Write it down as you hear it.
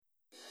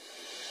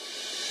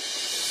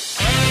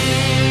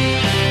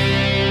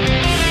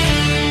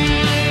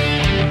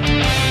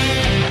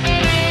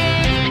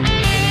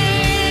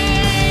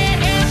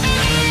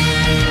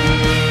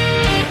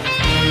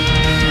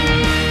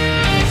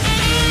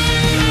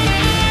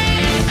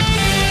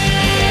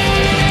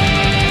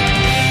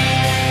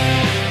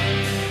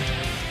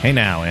Hey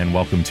now, and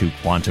welcome to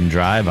Quantum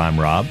Drive. I'm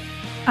Rob.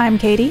 I'm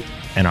Katie.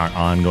 And our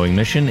ongoing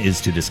mission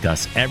is to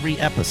discuss every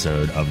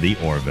episode of The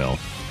Orville.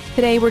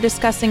 Today we're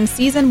discussing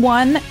Season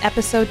 1,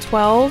 Episode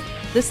 12,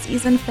 the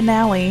season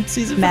finale.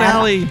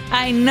 Finale!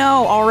 I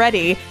know,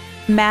 already.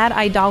 Mad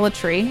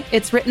Idolatry.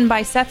 It's written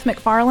by Seth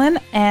MacFarlane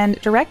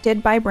and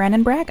directed by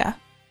Brannon Braga.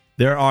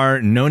 There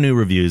are no new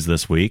reviews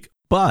this week,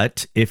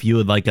 but if you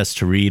would like us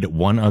to read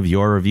one of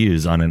your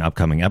reviews on an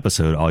upcoming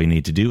episode, all you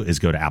need to do is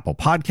go to Apple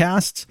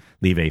Podcasts,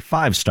 leave a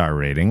 5-star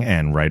rating,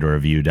 and write a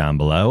review down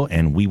below,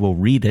 and we will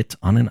read it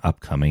on an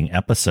upcoming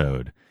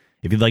episode.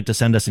 If you'd like to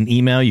send us an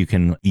email, you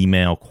can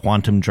email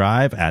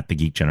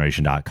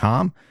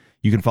quantumdrive@thegeekgeneration.com.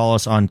 You can follow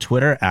us on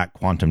Twitter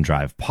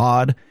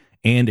 @quantumdrivepod.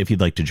 And if you'd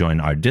like to join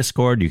our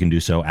Discord, you can do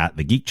so at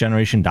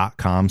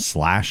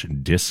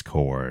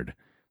thegeekgeneration.com/discord.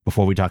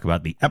 Before we talk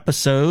about the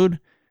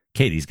episode,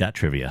 Katie's got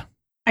trivia.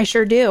 I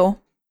sure do.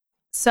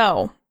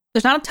 So,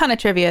 there's not a ton of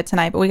trivia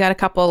tonight, but we got a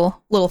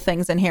couple little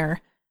things in here.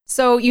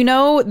 So, you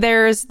know,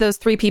 there's those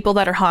 3 people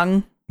that are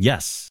hung.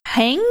 Yes.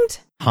 Hanged?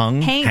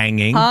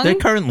 Hanging. They're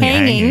currently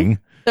hanging.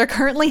 They're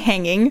currently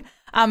hanging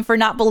for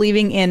not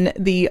believing in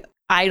the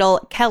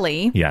idol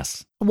Kelly.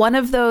 Yes. One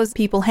of those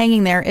people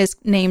hanging there is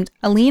named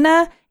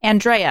Alina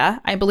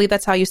Andrea. I believe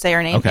that's how you say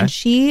her name. Okay. And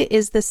she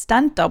is the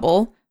stunt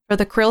double for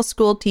the Krill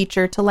school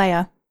teacher,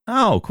 Talea.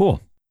 Oh,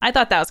 cool. I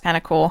thought that was kind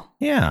of cool.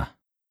 Yeah.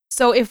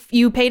 So if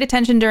you paid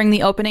attention during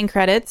the opening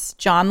credits,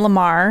 John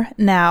Lamar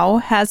now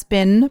has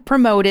been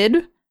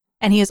promoted,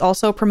 and he is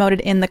also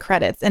promoted in the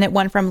credits. And it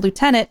went from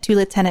lieutenant to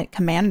lieutenant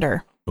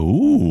commander.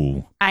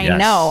 Ooh. I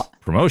know.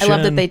 Promotion. I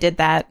love that they did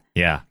that.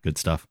 Yeah, good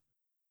stuff.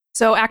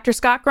 So actor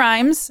Scott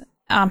Grimes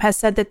has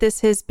said that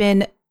this has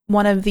been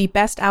one of the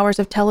best hours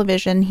of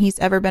television he's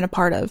ever been a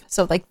part of.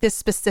 So like this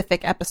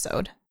specific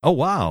episode. Oh,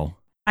 wow.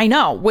 I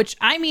know, which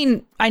I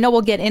mean, I know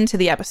we'll get into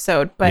the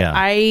episode, but Yeah.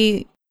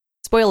 I,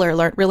 spoiler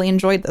alert, really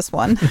enjoyed this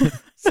one.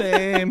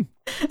 Same.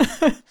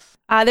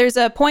 There's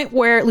a point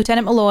where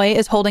Lieutenant Malloy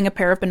is holding a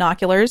pair of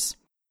binoculars,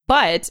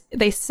 but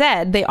they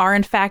said they are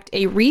in fact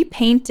a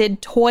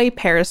repainted toy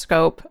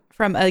periscope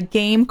from a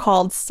game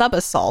called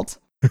Subassault.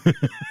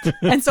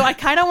 And so I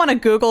kind of want to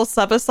Google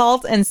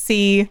Subassault and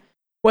see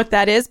what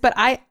that is, but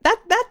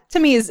that to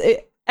me is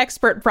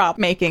expert prop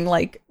making,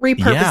 like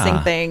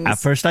repurposing things. At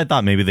first I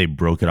thought maybe they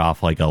broke it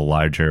off like a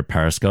larger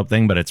periscope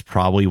thing, but it's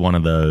probably one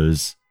of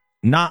those,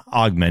 not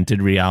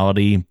augmented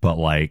reality, but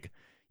like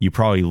you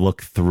probably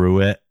look through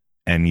it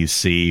and you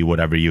see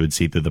whatever you would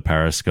see through the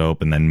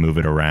periscope and then move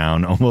it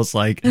around, almost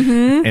like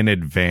an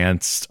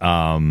advanced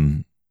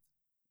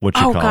what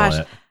you call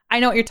it. I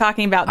know what you're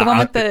talking about. The one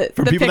with the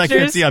for people pictures. that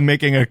can't see, I'm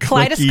making a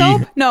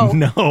Kaleidoscope? No.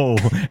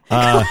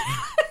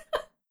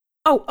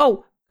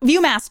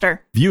 Viewmaster.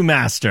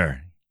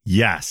 Viewmaster.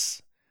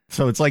 Yes.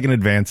 So it's like an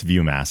advanced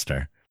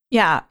Viewmaster.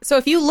 Yeah. So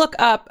if you look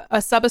up a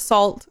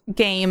Subassault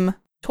game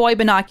toy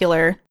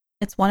binocular,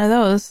 it's one of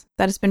those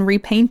that has been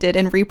repainted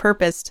and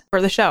repurposed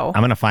for the show.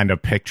 I'm going to find a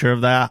picture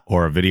of that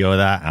or a video of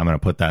that. I'm going to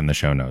put that in the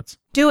show notes.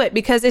 Do it,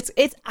 because it's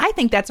I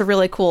think that's a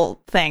really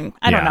cool thing.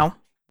 I don't know.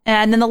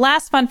 And then the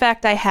last fun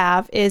fact I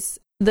have is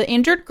the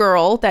injured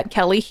girl that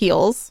Kelly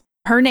heals.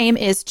 Her name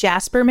is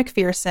Jasper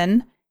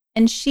McPherson,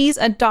 and she's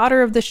a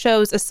daughter of the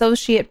show's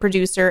associate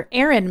producer,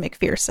 Aaron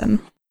McPherson.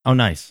 Oh,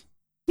 nice.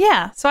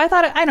 Yeah. So I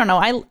thought, I don't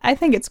know. I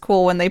think it's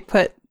cool when they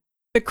put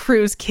the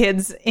crew's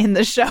kids in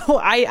the show.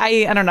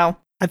 I don't know.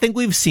 I think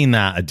we've seen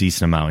that a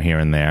decent amount here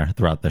and there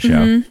throughout the show.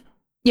 Mm-hmm.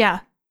 Yeah.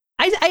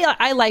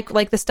 I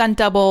like the stunt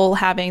double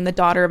having the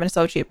daughter of an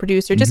associate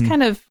producer. Just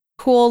kind of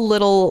cool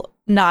little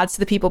nods to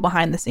the people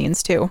behind the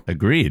scenes, too.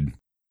 Agreed.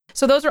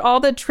 So those are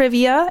all the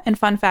trivia and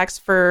fun facts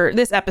for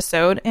this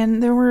episode.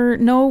 And there were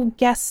no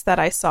guests that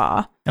I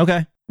saw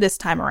this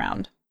time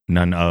around.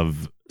 None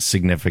of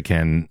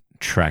significant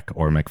Trek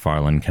or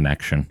McFarlane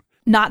connection.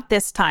 Not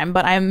this time,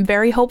 but I'm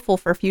very hopeful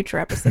for future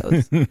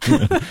episodes.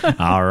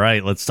 All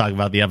right, let's talk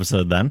about the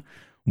episode then.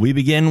 We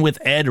begin with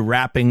Ed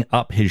wrapping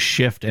up his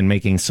shift and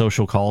making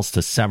social calls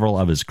to several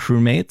of his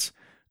crewmates.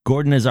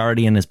 Gordon is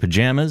already in his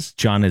pajamas.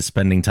 John is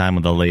spending time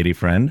with a lady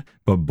friend,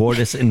 but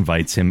Bortus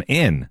invites him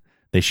in.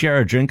 They share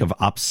a drink of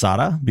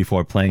Apsara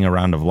before playing a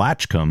round of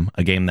Latchcomb,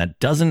 a game that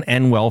doesn't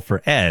end well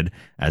for Ed,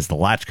 as the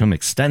Latchcomb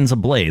extends a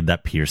blade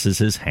that pierces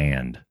his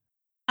hand.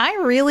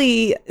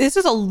 This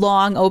is a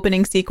long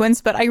opening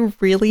sequence, but I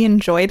really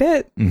enjoyed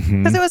it.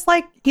 Because it was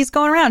like he's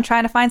going around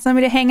trying to find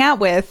somebody to hang out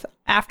with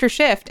after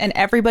shift, and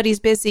everybody's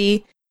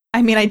busy.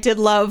 I mean, I did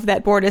love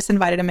that Bortus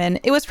invited him in.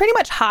 It was pretty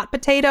much hot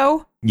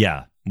potato.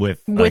 Yeah,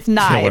 with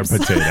knives. Killer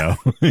potato.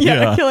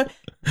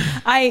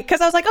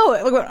 Because I was like,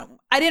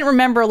 I didn't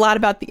remember a lot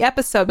about the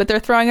episode, but they're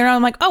throwing it around.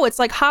 I'm like, oh, it's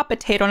like hot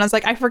potato. And I was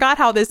like, I forgot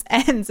how this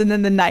ends. And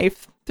then the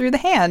knife through the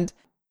hand.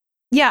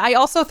 Yeah, I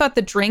also thought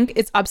the drink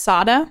is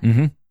absada.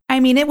 Mm-hmm. I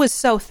mean, it was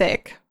so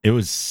thick. It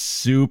was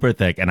super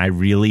thick, and I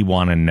really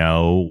want to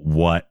know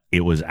what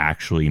it was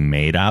actually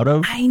made out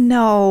of. I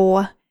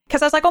know.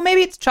 Because I was like, oh,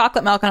 maybe it's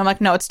chocolate milk. And I'm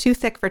like, no, it's too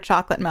thick for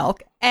chocolate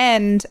milk.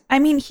 And I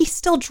mean, he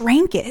still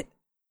drank it.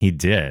 He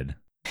did.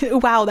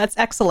 Wow, that's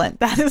excellent.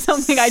 That is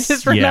something I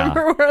just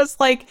remember where it's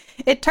like,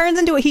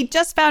 he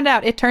just found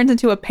out it turns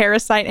into a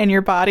parasite in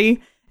your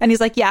body. And he's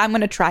like, yeah, I'm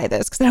going to try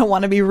this because I don't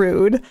want to be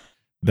rude.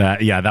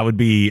 That would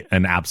be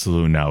an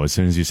absolute no. As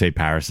soon as you say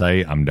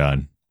parasite, I'm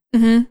done.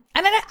 Mm-hmm.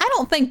 And I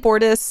don't think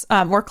Bortus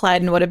or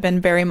Clyden would have been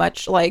very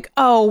much like,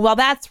 oh, well,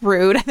 that's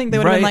rude. I think they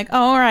would have been like,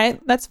 oh, all right,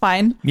 that's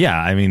fine. Yeah,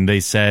 I mean, they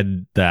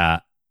said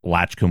that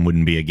Latchcombe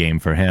wouldn't be a game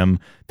for him.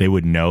 They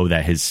would know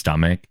that his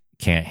stomach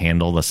can't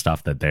handle the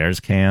stuff that theirs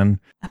can.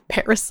 A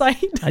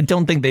parasite? I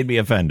don't think they'd be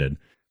offended.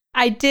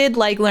 I did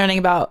like learning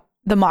about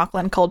the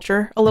Moclan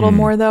culture a little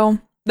more, though.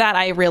 That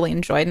I really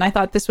enjoyed. And I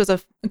thought this was a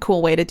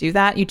cool way to do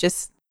that. You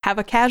just have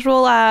a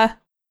casual,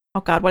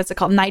 what is it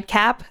called?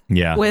 Nightcap.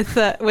 Yeah. With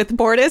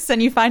Bortus,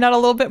 and you find out a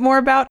little bit more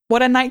about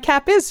what a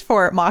nightcap is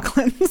for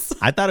Moclans.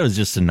 I thought it was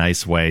just a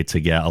nice way to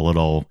get a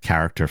little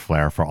character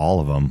flair for all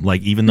of them.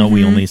 Like, even though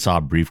we only saw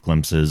brief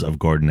glimpses of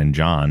Gordon and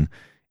John,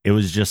 it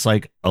was just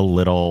like a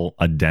little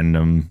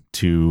addendum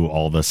to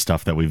all the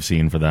stuff that we've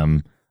seen for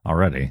them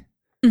already.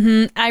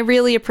 Mm-hmm. I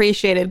really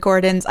appreciated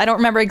Gordon's. I don't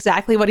remember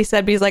exactly what he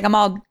said, but he's like, I'm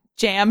all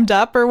jammed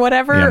up or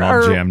whatever. Yeah, I'm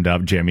all jammed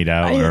up, jammied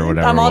out, or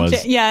whatever it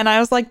was. And I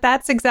was like,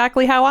 that's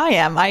exactly how I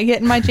am. I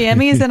get in my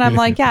jammies and I'm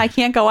like, yeah, I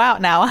can't go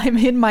out now. I'm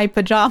in my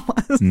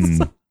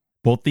pajamas.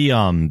 Both the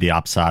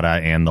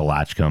Apsara and the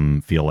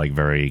Latchcombe feel like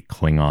very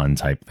Klingon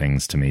type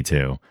things to me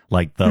too.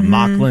 Like the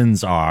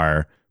Moclans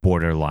are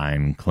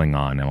borderline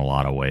Klingon in a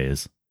lot of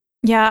ways.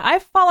 Yeah,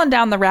 I've fallen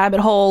down the rabbit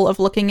hole of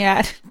looking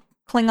at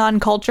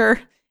Klingon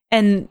culture,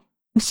 and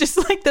it's just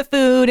like the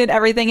food and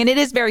everything. And it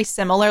is very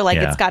similar. Like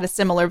it's got a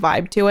similar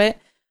vibe to it,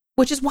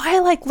 which is why I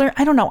like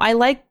I don't know. I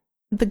like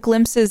the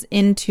glimpses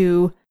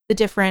into the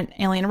different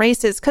alien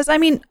races. Cause I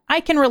mean, I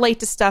can relate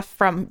to stuff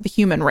from the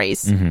human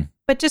race,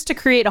 but just to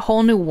create a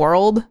whole new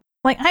world,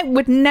 like I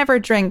would never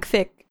drink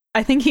thick.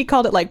 I think he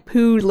called it like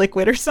poo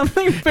liquid or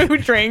something, poo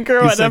drink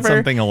or whatever. Said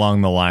something along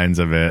the lines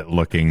of it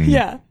looking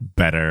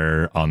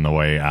better on the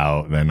way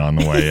out than on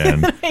the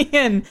way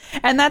in.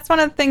 And that's one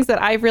of the things that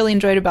I've really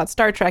enjoyed about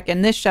Star Trek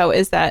in this show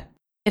is that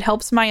it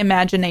helps my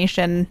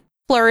imagination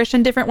flourish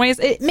in different ways.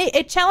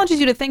 It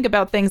challenges you to think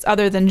about things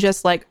other than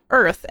just like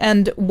Earth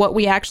and what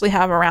we actually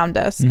have around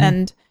us.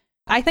 And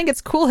I think it's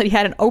cool that he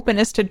had an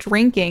openness to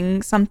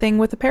drinking something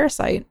with a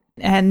parasite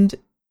and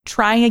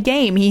trying a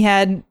game. He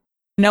had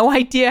no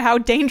idea how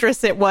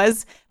dangerous it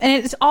was. And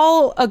it's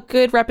all a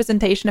good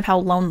representation of how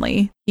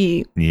lonely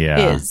he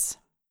is.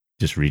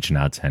 Just reaching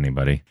out to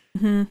anybody.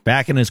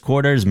 Back in his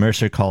quarters,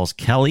 Mercer calls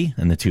Kelly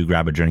and the two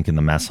grab a drink in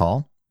the mess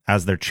hall.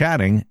 As they're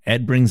chatting,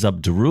 Ed brings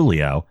up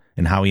Derulio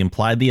and how he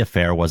implied the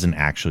affair wasn't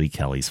actually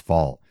Kelly's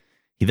fault.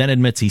 He then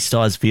admits he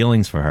still has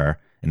feelings for her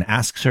and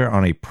asks her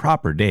on a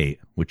proper date,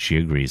 which she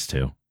agrees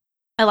to.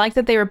 I like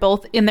that they were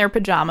both in their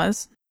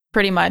pajamas,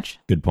 pretty much.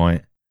 Good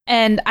point.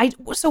 And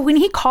so when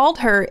he called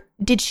her,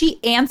 did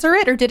she answer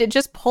it or did it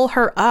just pull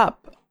her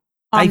up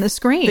on the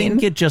screen? I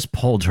think it just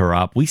pulled her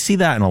up. We see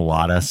that in a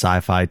lot of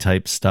sci-fi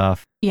type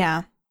stuff.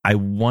 Yeah. I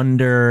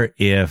wonder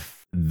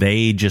if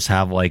they just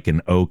have like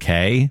an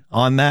okay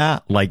on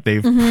that. Like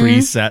they've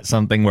preset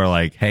something where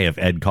like, hey, if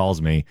Ed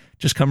calls me,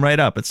 just come right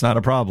up. It's not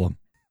a problem.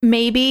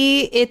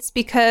 Maybe it's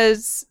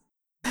because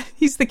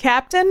he's the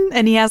captain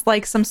and he has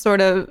like some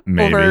sort of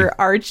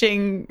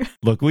overarching.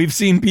 Look, we've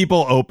seen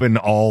people open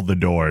all the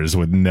doors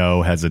with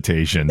no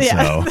hesitation.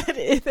 Yeah, so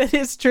that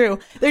is true.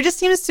 There just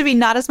seems to be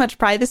not as much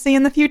privacy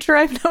in the future,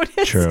 I've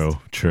noticed.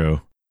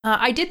 True.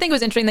 I did think it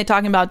was interesting they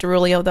talking about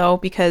Derulio though,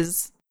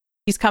 because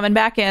he's coming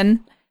back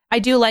in. I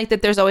do like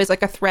that there's always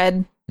like a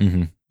thread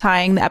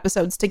tying the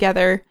episodes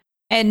together,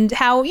 and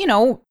how, you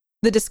know,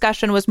 the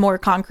discussion was more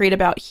concrete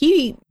about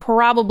he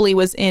probably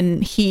was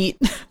in heat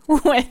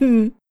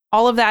when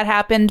all of that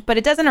happened, but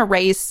it doesn't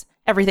erase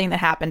everything that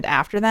happened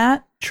after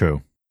that.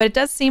 True. But it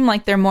does seem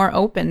like they're more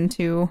open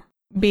to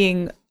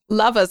being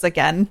lovers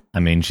again. I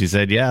mean, she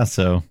said yeah,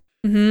 so.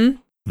 The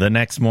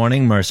next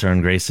morning, Mercer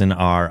and Grayson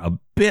are a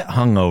bit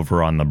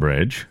hungover on the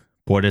bridge.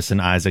 Bortus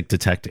and Isaac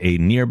detect a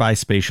nearby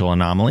spatial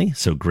anomaly,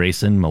 so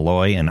Grayson,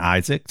 Malloy, and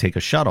Isaac take a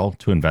shuttle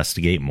to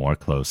investigate more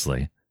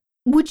closely.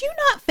 Would you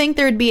not think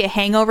there'd be a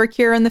hangover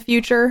cure in the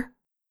future?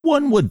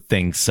 One would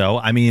think so.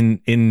 I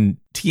mean, in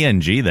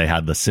TNG, they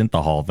had the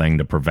synthahol thing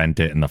to prevent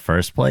it in the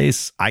first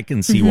place. I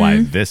can see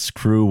why this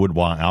crew would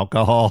want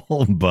alcohol,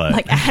 but...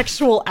 Like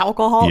actual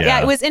alcohol?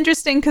 Yeah, it was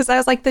interesting because I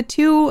was like, the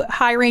two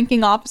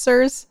high-ranking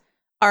officers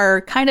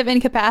are kind of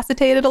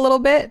incapacitated a little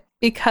bit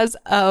because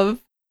of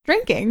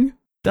drinking.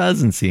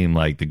 Doesn't seem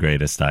like the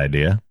greatest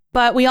idea.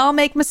 But we all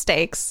make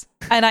mistakes.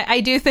 And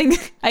I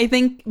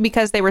think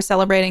because they were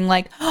celebrating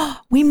like, oh,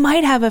 we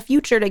might have a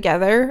future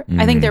together.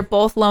 I think they're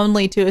both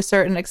lonely to a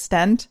certain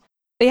extent.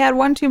 They had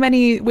one too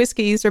many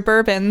whiskeys or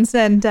bourbons.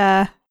 And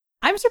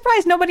I'm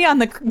surprised nobody on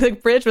the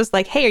bridge was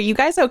like, hey, are you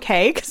guys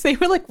okay? Because they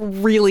were like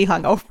really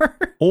hungover.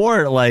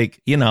 Or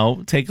like, you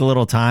know, take a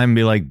little time and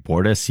be like,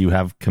 Bortus, you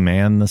have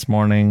command this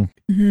morning.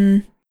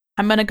 I'm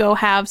going to go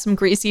have some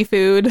greasy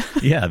food.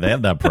 Yeah, they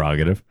have that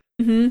prerogative.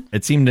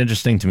 It seemed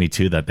interesting to me,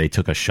 too, that they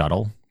took a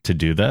shuttle to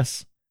do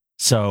this.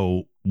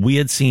 So we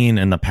had seen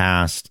in the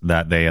past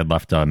that they had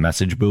left a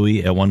message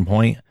buoy at one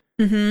point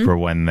for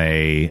when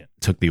they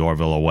took the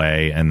Orville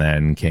away and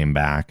then came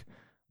back.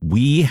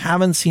 We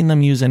haven't seen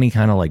them use any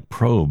kind of like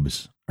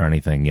probes or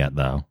anything yet,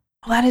 though.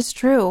 Well, that is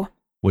true.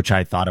 Which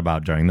I thought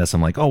about during this.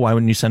 I'm like, oh, why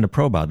wouldn't you send a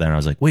probe out there? And I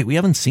was like, wait, we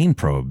haven't seen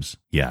probes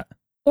yet.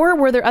 Or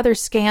were there other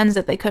scans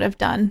that they could have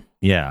done?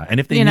 Yeah. And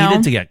if they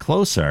needed to get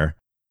closer,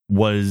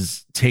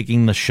 was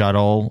taking the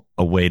shuttle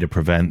away to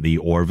prevent the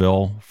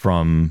Orville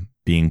from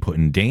being put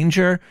in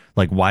danger?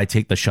 Like, why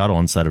take the shuttle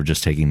instead of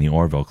just taking the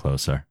Orville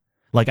closer?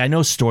 Like, I know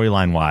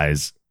storyline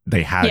wise,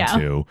 they had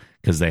to,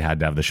 because they had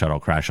to have the shuttle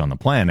crash on the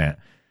planet.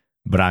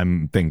 But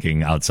I'm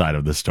thinking outside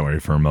of the story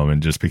for a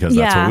moment, just because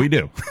that's what we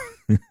do.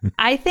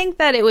 I think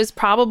that it was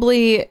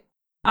probably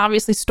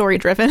obviously story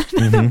driven,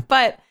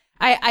 but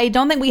I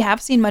don't think we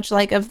have seen much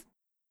like of.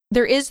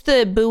 There is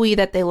the buoy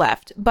that they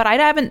left, but I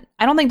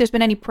don't think there's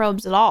been any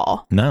probes at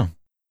all. No.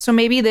 So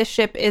maybe this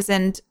ship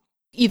isn't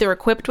either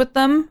equipped with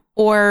them,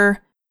 or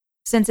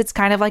since it's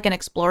kind of like an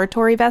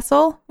exploratory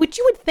vessel, which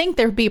you would think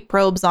there'd be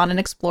probes on an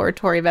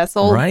exploratory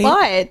vessel, right?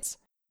 But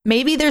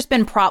maybe there's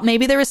been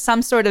maybe there was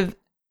some sort of,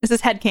 this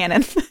is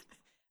headcanon.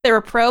 There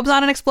were probes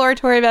on an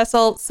exploratory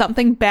vessel,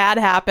 something bad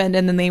happened,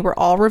 and then they were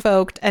all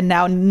revoked, and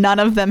now none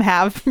of them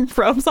have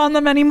probes on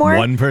them anymore.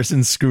 One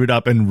person screwed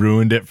up and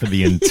ruined it for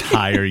the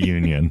entire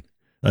Union.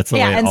 That's the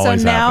way it always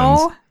happens. Yeah, and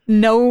so now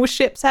no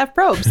ships have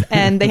probes,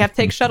 and they have to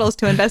take shuttles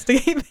to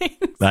investigate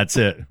things. That's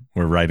it.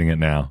 We're writing it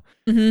now.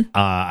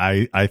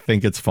 I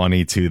think it's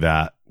funny, too,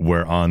 that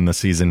we're on the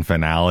season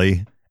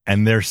finale,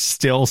 and they're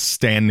still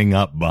standing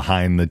up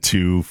behind the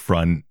two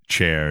front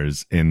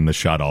chairs in the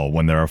shuttle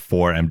when there are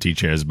 4 empty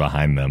chairs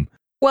behind them.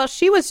 Well,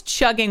 she was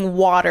chugging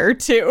water,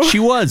 too. She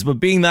was, but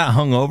being that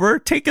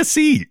hungover, take a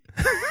seat.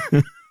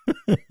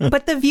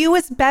 But the view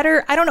is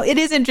better. I don't know. It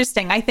is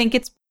interesting. I think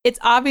it's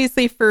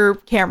obviously for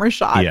camera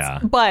shots. Yeah.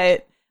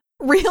 But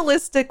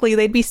realistically,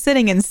 they'd be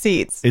sitting in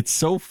seats. It's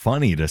so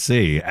funny to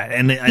see.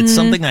 And it's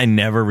something I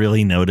never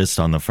really noticed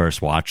on the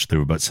first watch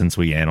through. But since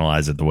we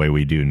analyze it the way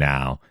we do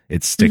now,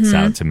 it sticks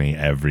out to me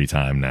every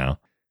time now.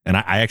 And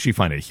I actually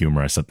find it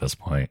humorous at this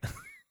point.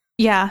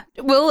 Yeah.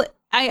 Well,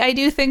 I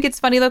do think it's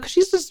funny, though, because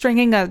she's just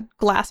drinking a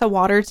glass of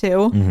water,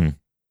 too.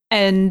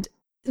 And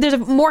there's a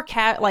more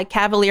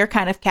cavalier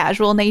kind of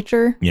casual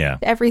nature to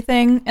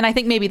everything. And I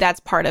think maybe that's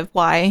part of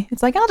why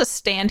it's like, I'll just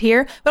stand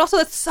here. But also,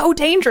 that's so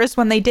dangerous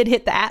when they did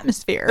hit the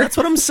atmosphere. That's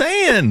what I'm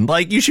saying.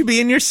 Like, you should be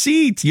in your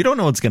seat. You don't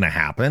know what's going to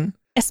happen.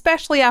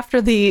 Especially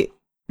after the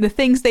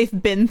things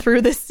they've been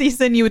through this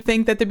season, you would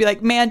think that they'd be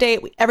like,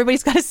 mandate,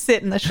 everybody's got to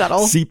sit in the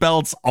shuttle.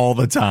 Seatbelts all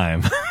the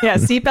time. Yeah,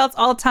 seatbelts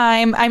all the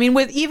time. I mean,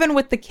 even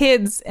with the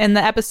kids in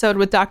the episode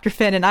with Dr.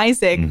 Finn and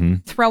Isaac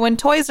throwing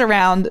toys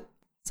around,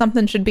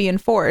 something should be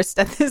enforced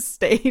at this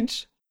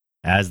stage.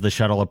 As the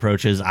shuttle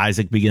approaches,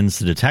 Isaac begins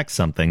to detect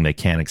something they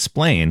can't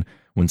explain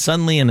when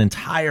suddenly an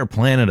entire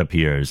planet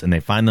appears and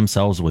they find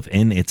themselves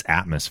within its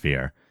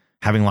atmosphere.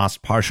 Having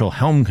lost partial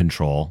helm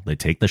control, they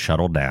take the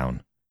shuttle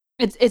down.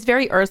 It's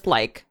very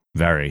Earth-like.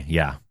 Very,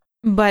 yeah.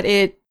 But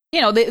they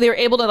were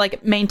able to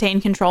like maintain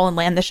control and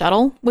land the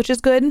shuttle, which is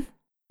good.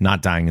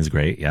 Not dying is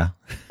great, yeah.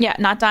 Yeah,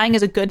 not dying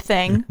is a good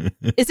thing.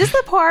 Is this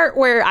the part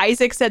where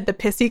Isaac said the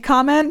pissy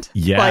comment?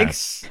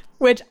 Yes.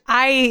 Which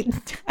I'm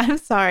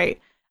sorry.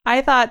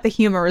 I thought the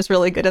humor was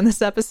really good in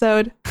this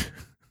episode.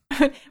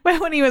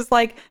 When he was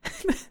like,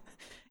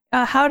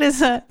 how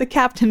does the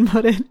captain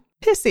put it?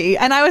 Pissy.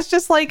 And I was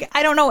just like,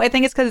 I don't know. I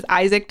think it's because it's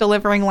Isaac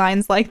delivering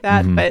lines like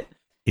that, but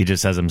he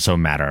just says them so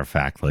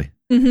matter-of-factly.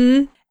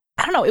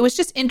 I don't know. It was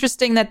just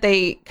interesting that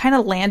they kind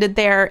of landed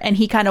there and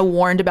he kind of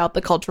warned about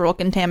the cultural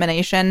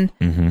contamination.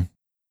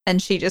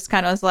 And she just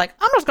kind of was like,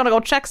 I'm just going to go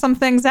check some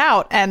things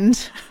out, and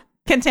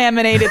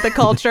contaminated the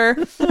culture.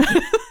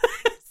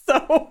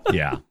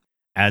 Yeah.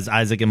 As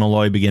Isaac and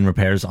Malloy begin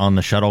repairs on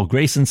the shuttle,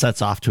 Grayson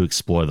sets off to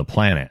explore the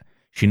planet.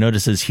 She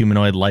notices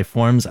humanoid life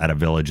forms at a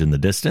village in the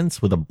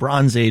distance with a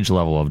Bronze Age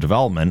level of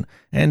development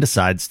and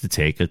decides to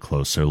take a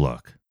closer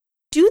look.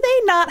 Do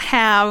they not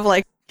have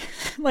like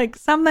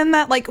something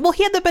that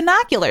he had the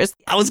binoculars.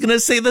 I was going to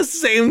say the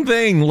same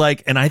thing.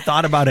 And I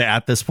thought about it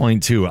at this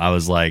point too. I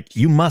was like,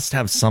 you must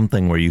have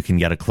something where you can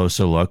get a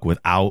closer look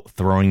without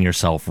throwing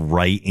yourself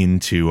right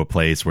into a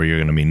place where you're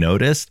going to be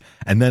noticed.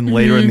 And then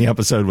later in the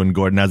episode when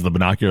Gordon has the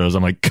binoculars,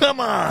 I'm like,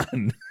 come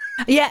on.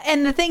 Yeah.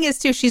 And the thing is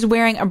too, she's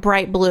wearing a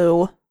bright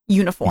blue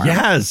uniform.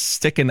 Yes,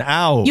 sticking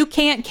out. You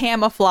can't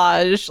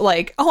camouflage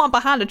I'm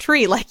behind a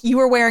tree. You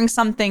were wearing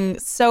something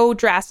so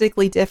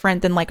drastically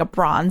different than a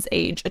Bronze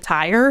Age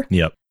attire.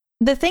 Yep.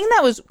 The thing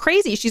that was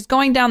crazy, she's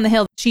going down the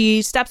hill.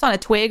 She steps on a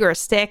twig or a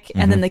stick,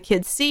 and then the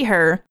kids see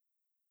her.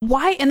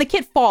 Why? And the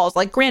kid falls.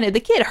 Granted, the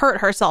kid hurt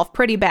herself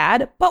pretty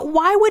bad, but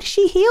why would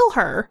she heal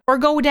her or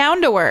go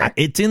down to her?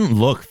 It didn't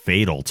look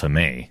fatal to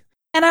me.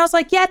 And I was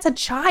like, yeah, it's a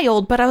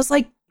child, but I was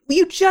like,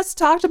 you just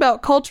talked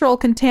about cultural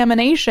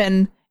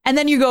contamination. And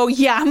then you go,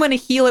 yeah, I'm going to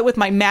heal it with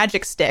my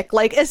magic stick.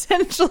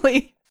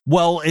 Essentially.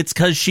 Well, it's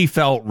because she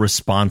felt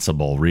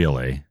responsible,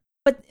 really.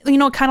 But,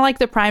 kind of like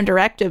the Prime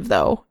Directive,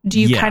 though. Do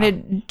you kind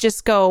of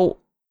just go,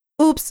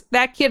 oops,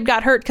 that kid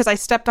got hurt because I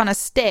stepped on a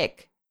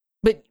stick.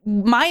 But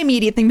my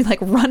immediate thing would be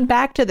like, run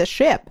back to the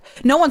ship.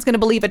 No one's going to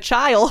believe a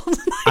child.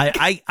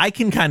 I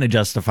can kind of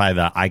justify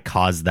that I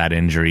caused that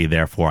injury,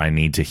 therefore I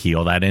need to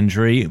heal that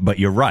injury. But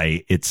you're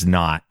right. It's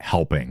not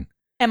helping.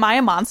 Am I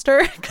a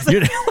monster? Because I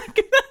feel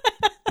like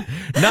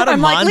not a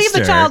I'm monster. like, leave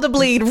the child to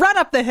bleed. Run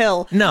up the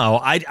hill. No,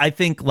 I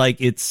think like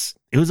it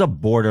was a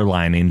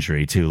borderline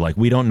injury too. Like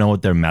we don't know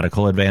what their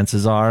medical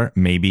advances are.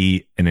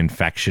 Maybe an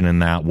infection in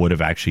that would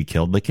have actually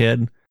killed the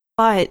kid.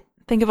 But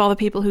think of all the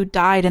people who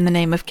died in the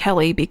name of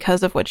Kelly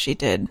because of what she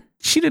did.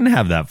 She didn't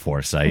have that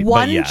foresight.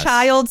 One but yes.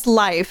 child's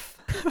life.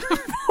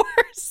 Of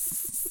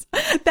course.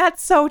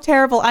 That's so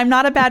terrible. I'm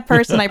not a bad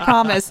person, I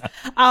promise.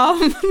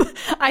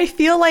 I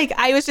feel like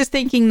I was just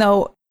thinking,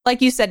 though,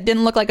 like you said,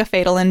 didn't look like a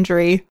fatal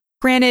injury.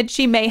 Granted,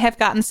 she may have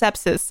gotten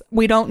sepsis.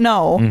 We don't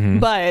know. Mm-hmm.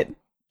 But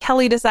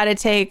Kelly decided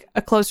to take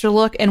a closer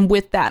look. And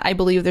with that, I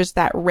believe there's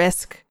that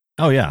risk.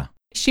 Oh, yeah.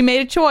 She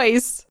made a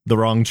choice. The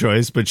wrong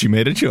choice, but she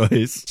made a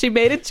choice. She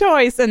made a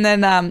choice. And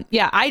then,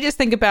 I just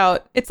think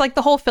about, it's like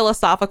the whole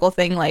philosophical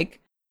thing,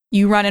 like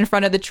you run in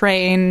front of the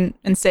train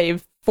and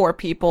save 4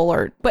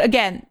 people. But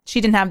again,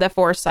 she didn't have that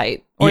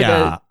foresight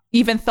or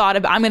even thought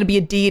about, I'm going to be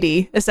a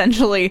deity,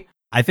 essentially.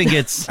 I think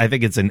it's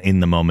an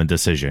in the moment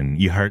decision.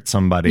 You hurt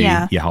somebody,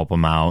 you help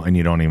them out, and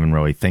you don't even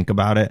really think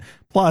about it.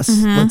 Plus,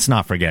 let's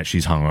not forget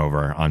she's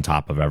hungover on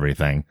top of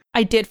everything.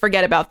 I did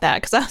forget about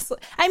that because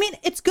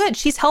it's good.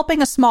 She's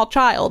helping a small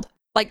child.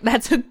 Like,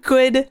 that's a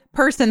good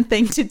person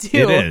thing to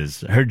do. It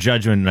is. Her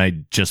judgment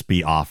might just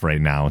be off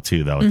right now,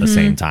 too, though, at the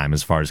same time,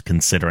 as far as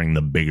considering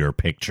the bigger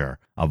picture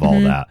of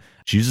all that.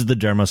 She uses the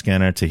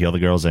dermoscanner to heal the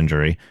girl's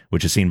injury,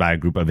 which is seen by a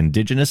group of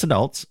indigenous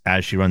adults.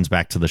 As she runs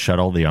back to the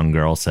shuttle, the young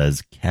girl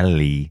says,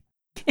 Kelly.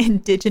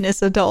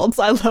 Indigenous adults.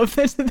 I love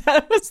that.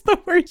 That was the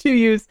word you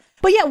used.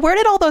 But yeah, where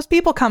did all those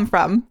people come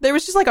from? There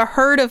was just like a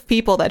herd of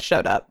people that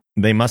showed up.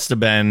 They must have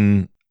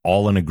been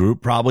all in a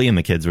group, probably, and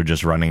the kids were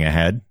just running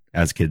ahead,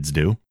 as kids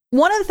do.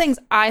 One of the things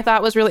I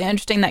thought was really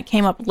interesting that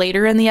came up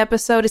later in the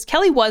episode is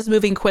Kelly was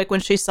moving quick when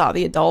she saw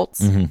the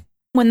adults.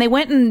 When they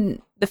went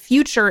in the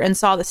future and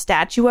saw the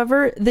statue of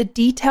her, the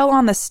detail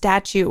on the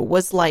statue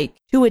was like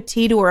to a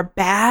T to her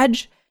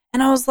badge.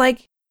 And I was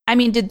like, I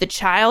mean, did the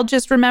child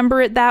just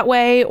remember it that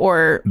way,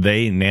 or?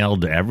 They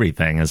nailed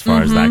everything as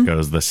far as that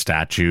goes. The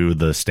statue,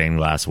 the stained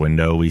glass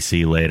window we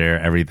see later,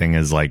 everything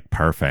is like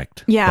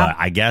perfect. Yeah. But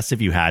I guess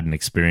if you had an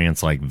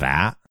experience like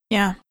that,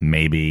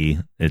 maybe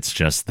it's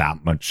just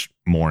that much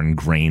more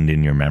ingrained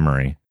in your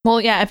memory. Well,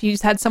 yeah, if you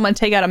just had someone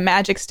take out a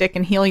magic stick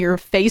and heal your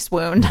face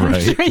wound, right.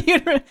 I'm sure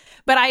you'd.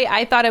 But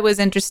I thought it was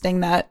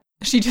interesting that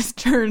she just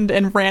turned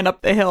and ran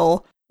up the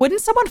hill.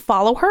 Wouldn't someone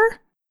follow her?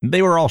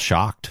 They were all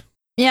shocked.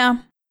 Yeah.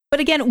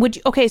 But again,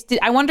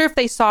 I wonder if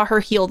they saw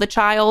her heal the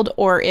child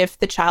or if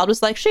the child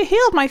was like, she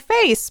healed my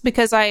face,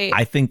 because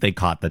I think they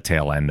caught the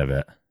tail end of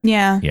it.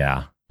 Yeah.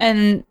 Yeah.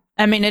 And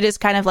I mean, it is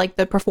kind of like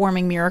the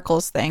performing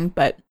miracles thing,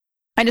 but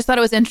I just thought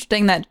it was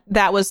interesting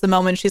that was the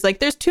moment she's like,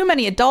 there's too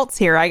many adults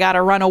here. I got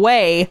to run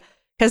away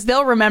because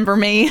they'll remember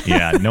me.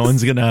 Yeah. No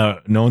one's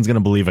gonna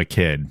believe a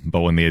kid,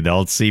 but when the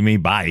adults see me,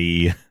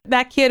 bye.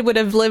 That kid would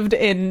have lived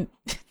in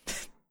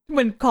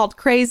when called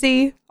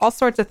crazy, all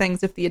sorts of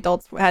things if the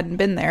adults hadn't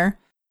been there.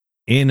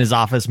 In his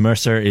office,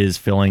 Mercer is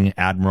filling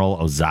Admiral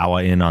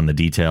Ozawa in on the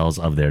details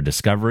of their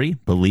discovery,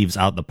 but leaves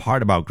out the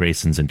part about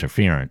Grayson's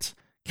interference.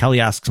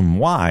 Kelly asks him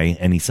why,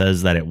 and he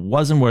says that it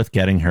wasn't worth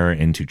getting her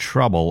into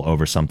trouble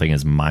over something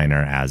as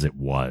minor as it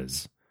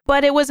was.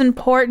 But it was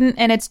important,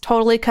 and it's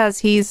totally because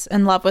he's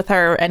in love with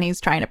her and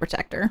he's trying to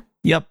protect her.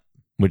 Yep,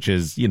 which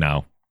is,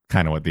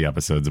 kind of what the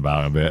episode's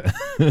about a bit.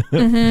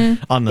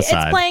 On the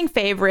side. It's playing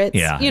favorites,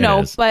 yeah,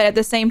 but at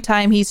the same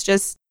time, he's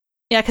just,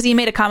 because he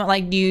made a comment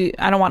like,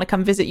 I don't want to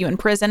come visit you in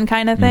prison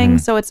kind of thing.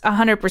 So it's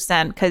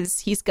 100% because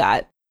he's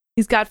got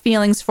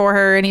feelings for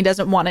her and he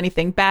doesn't want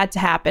anything bad to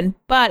happen,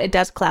 but it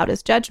does cloud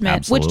his judgment.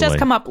 Absolutely. Which does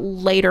come up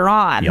later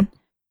on. Yep.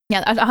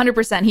 Yeah,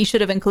 100%. He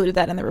should have included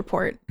that in the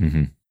report.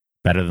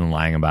 Better than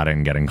lying about it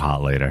and getting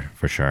caught later,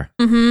 for sure.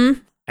 Mm-hmm.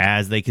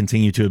 As they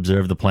continue to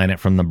observe the planet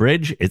from the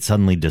bridge, it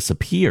suddenly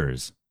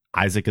disappears.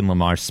 Isaac and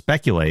Lamar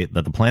speculate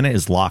that the planet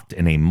is locked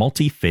in a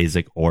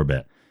multiphasic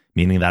orbit,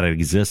 meaning that it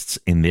exists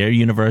in their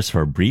universe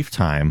for a brief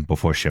time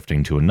before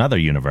shifting to another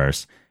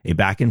universe, a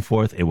back and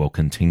forth it will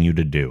continue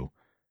to do.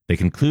 They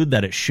conclude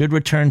that it should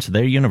return to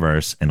their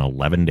universe in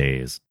 11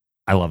 days.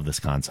 I love this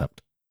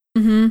concept.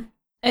 Mm-hmm.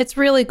 It's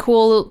really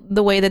cool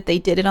the way that they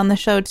did it on the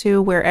show,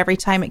 too, where every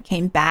time it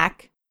came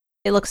back,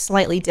 it looks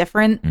slightly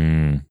different.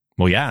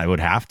 Well, yeah, I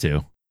would have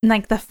to.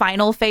 Like the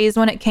final phase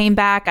when it came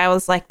back, I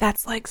was like,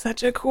 that's like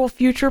such a cool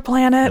future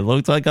planet. It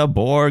looked like a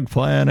Borg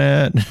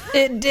planet.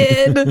 It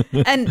did.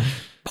 And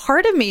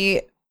part of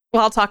me,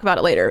 well, I'll talk about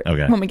it later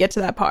when we get to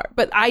that part.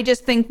 But I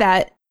just think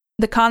that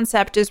the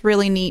concept is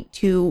really neat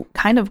to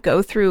kind of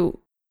go through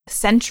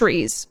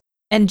centuries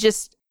and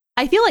just,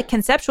 I feel like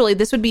conceptually,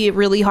 this would be a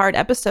really hard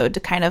episode to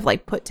kind of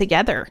like put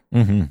together.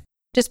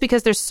 Just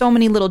because there's so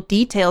many little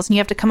details and you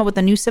have to come up with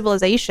a new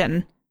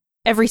civilization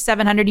every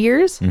 700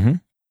 years.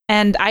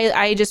 And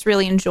I just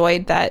really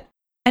enjoyed that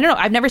I don't know.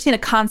 I've never seen a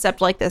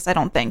concept like this, I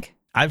don't think.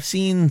 I've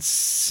seen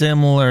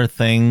similar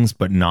things,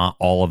 but not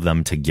all of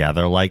them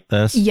together like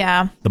this.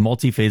 Yeah. The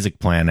multiphasic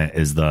planet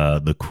is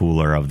the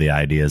cooler of the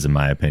ideas, in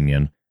my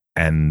opinion.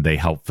 And they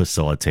help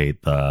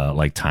facilitate the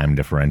like time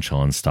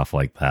differential and stuff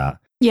like that.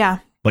 Yeah.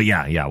 But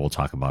yeah, we'll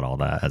talk about all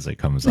that as it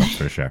comes up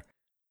for sure.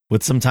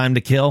 With some time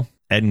to kill,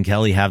 Ed and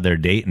Kelly have their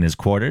date in his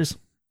quarters.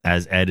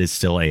 As Ed is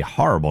still a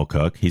horrible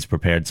cook, he's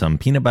prepared some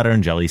peanut butter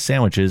and jelly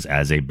sandwiches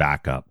as a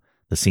backup.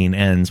 The scene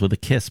ends with a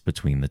kiss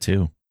between the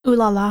two. Ooh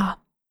la la.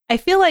 I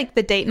feel like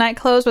the date night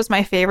close was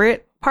my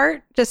favorite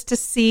part, just to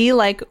see,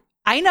 like,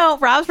 I know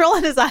Rob's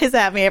rolling his eyes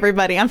at me,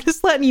 everybody. I'm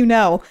just letting you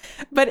know.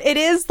 But it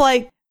is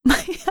like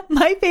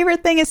my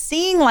favorite thing is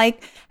seeing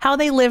like how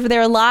they live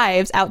their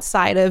lives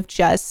outside of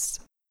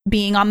just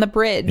being on the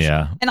bridge.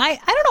 Yeah. And I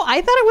don't know,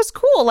 I thought it was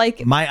cool.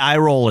 Like, my eye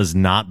roll is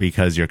not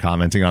because you're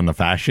commenting on the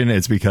fashion.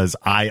 It's because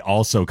I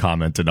also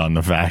commented on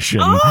the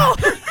fashion. oh!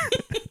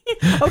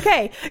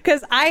 Okay,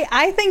 because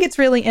I think it's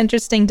really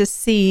interesting to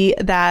see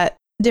that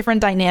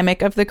different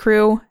dynamic of the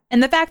crew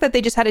and the fact that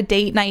they just had a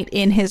date night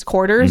in his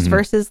quarters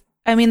versus,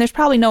 I mean, there's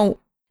kind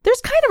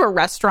of a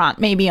restaurant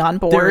maybe on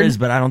board. There is,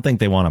 but I don't think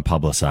they want to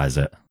publicize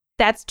it.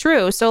 That's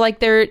true. So like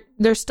they're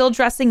still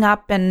dressing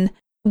up. And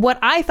what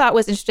I thought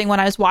was interesting when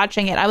I was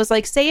watching it, I was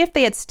like, say if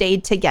they had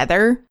stayed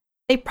together,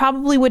 they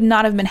probably would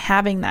not have been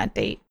having that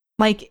date.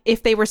 Like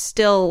if they were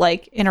still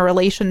like in a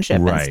relationship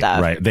and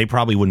stuff. Right. They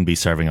probably wouldn't be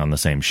serving on the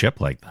same ship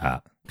like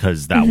that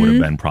because that would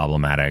have been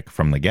problematic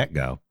from the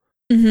get-go.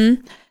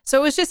 Mm-hmm. So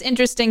it was just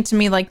interesting to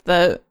me, like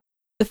the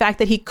fact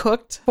that he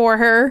cooked for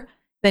her,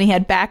 then he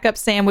had backup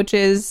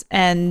sandwiches,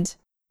 and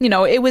you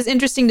know, it was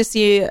interesting to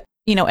see,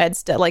 you know, Ed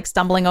like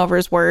stumbling over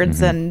his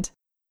words and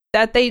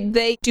that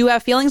they do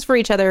have feelings for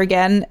each other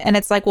again. And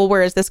it's like, well,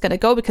 where is this going to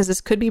go? Because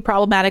this could be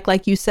problematic,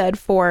 like you said,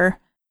 for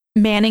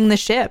manning the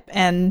ship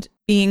and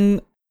being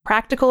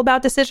practical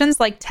about decisions,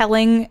 like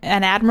telling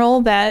an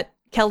admiral that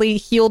Kelly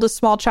healed a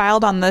small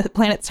child on the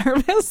planet's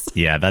surface.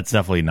 Yeah, that's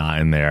definitely not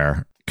in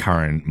their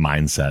current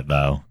mindset,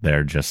 though.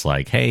 They're just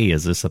like, hey,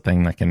 is this a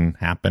thing that can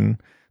happen?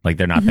 Like,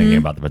 they're not thinking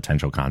about the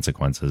potential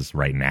consequences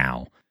right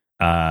now.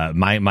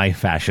 My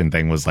fashion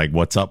thing was like,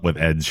 what's up with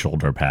Ed's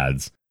shoulder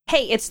pads?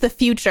 Hey, it's the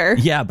future.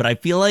 Yeah, but I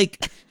feel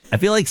like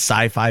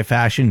sci-fi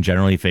fashion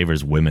generally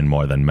favors women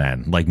more than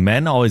men. Like,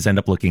 men always end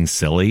up looking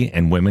silly,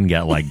 and women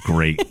get like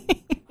great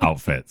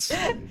outfits.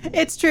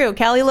 It's true.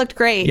 Kelly looked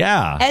great.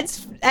 Yeah.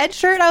 Ed's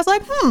shirt, I was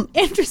like,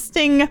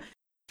 interesting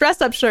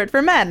dress-up shirt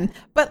for men.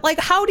 But like,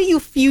 how do you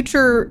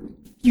futurize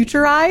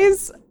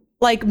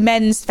like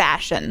men's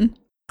fashion?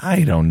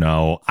 I don't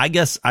know. I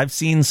guess I've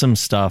seen some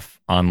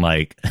stuff on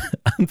like,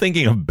 I'm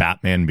thinking of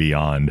Batman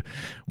Beyond,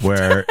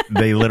 where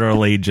they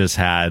literally just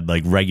had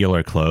like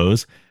regular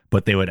clothes,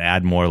 but they would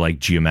add more like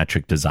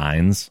geometric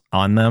designs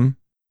on them.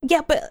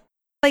 Yeah, but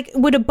like,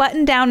 would a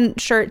button-down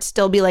shirt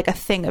still be like a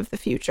thing of the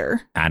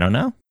future? I don't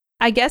know.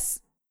 I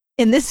guess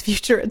in this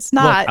future, it's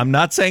not. Look, I'm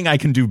not saying I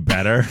can do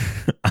better.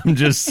 I'm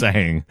just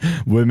saying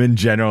women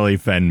generally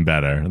fend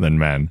better than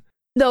men.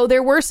 Though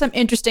there were some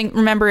interesting,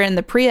 remember in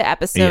the Priya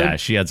episode. Yeah,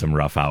 she had some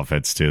rough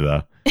outfits too,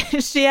 though.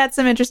 She had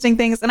some interesting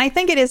things. And I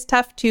think it is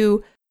tough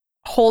to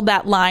hold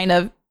that line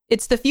of,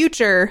 it's the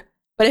future,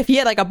 but if he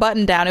had like a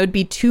button down, it would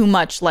be too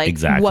much like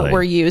what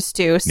we're used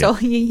to. So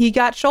he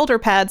got shoulder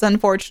pads,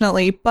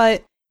 unfortunately,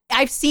 but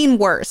I've seen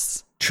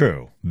worse.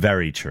 True.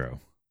 Very true.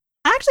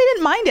 I actually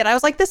didn't mind it. I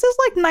was like, this is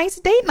like nice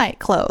date night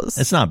clothes.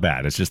 It's not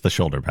bad. It's just the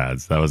shoulder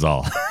pads. That was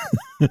all.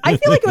 I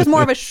feel like it was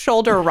more of a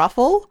shoulder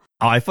ruffle.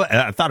 Oh, I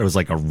thought it was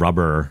like a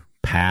rubber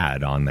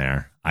pad on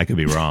there. I could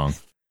be wrong.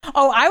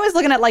 Oh, I was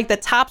looking at like the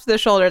tops of the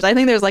shoulders. I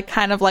think there's like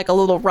kind of like a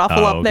little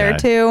ruffle up there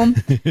too.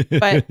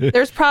 But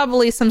there's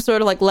probably some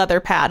sort of like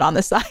leather pad on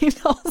the side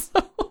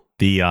also.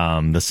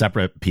 The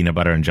separate peanut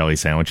butter and jelly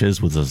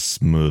sandwiches was a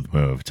smooth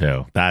move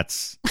too.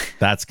 That's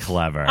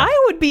clever.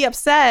 I would be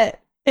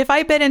upset if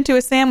I bit into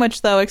a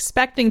sandwich though,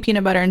 expecting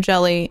peanut butter and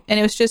jelly, and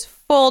it was just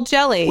full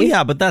jelly. Well,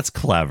 yeah, but that's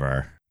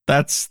clever.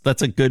 That's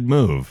a good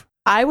move.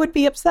 I would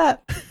be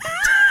upset.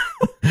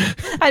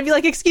 I'd be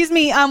like, excuse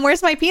me,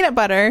 where's my peanut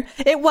butter?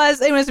 It was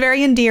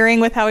very endearing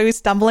with how he was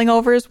stumbling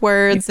over his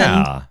words.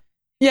 Yeah. And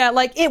yeah,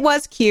 like it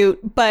was cute,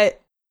 but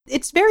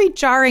it's very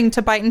jarring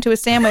to bite into a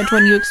sandwich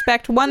when you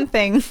expect one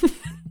thing.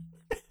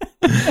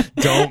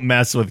 Don't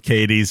mess with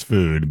Katie's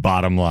food,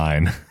 bottom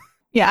line.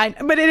 Yeah,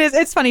 but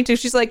it's funny too.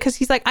 She's like, because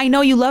he's like, I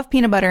know you love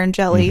peanut butter and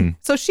jelly.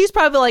 So she's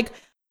probably like,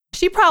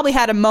 she probably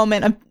had a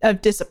moment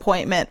of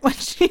disappointment when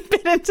she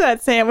bit into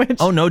that sandwich.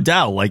 Oh, no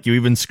doubt. Like, you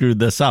even screwed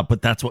this up,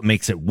 but that's what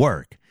makes it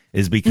work,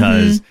 is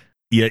because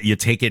you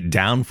take it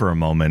down for a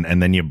moment and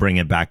then you bring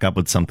it back up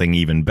with something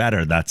even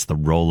better. That's the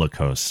roller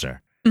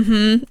coaster.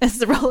 It's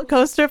the roller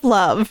coaster of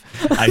love.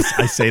 I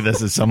say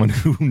this as someone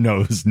who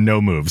knows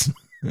no moves.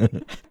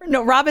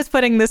 No, Rob is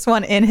putting this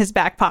one in his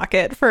back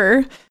pocket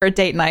for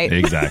date night.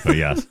 Exactly,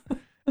 yes.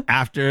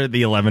 After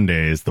the 11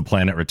 days, the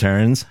planet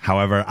returns.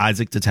 However,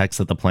 Isaac detects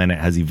that the planet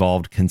has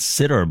evolved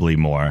considerably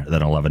more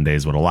than 11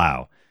 days would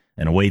allow.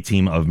 An away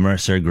team of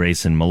Mercer,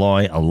 Grayson,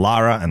 Malloy,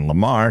 Alara, and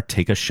Lamar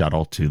take a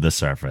shuttle to the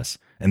surface.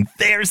 And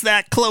there's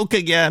that cloak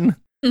again.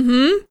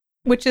 Mm-hmm.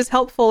 Which is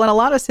helpful in a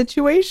lot of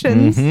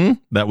situations. Mm-hmm.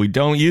 That we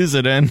don't use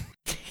it in.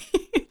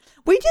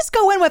 We just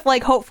go in with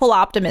like hopeful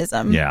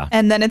optimism. Yeah.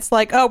 And then it's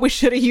like, oh, we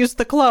should have used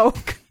the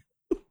cloak.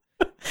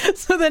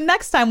 So the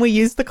next time we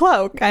use the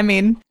cloak, I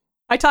mean,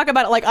 I talk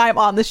about it like I'm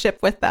on the ship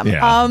with them.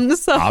 Yeah,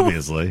 so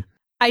obviously.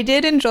 I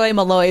did enjoy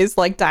Malloy's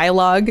like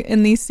dialogue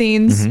in these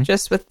scenes,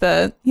 just with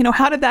the,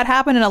 how did that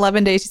happen in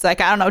 11 days? She's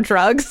like, I don't know,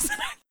 drugs.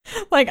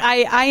 Like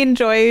I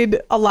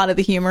enjoyed a lot of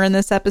the humor in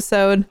this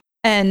episode.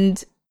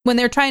 And when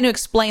they're trying to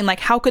explain like,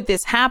 how could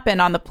this happen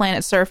on the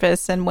planet's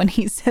surface? And when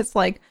he says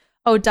like,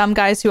 oh, dumb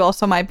guys who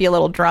also might be a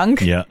little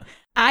drunk. Yeah.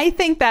 I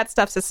think that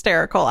stuff's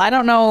hysterical. I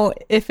don't know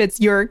if it's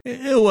your...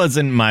 It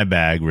wasn't my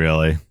bag,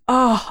 really.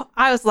 Oh,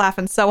 I was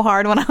laughing so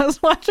hard when I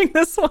was watching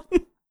this one.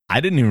 I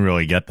didn't even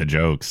really get the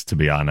jokes, to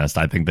be honest.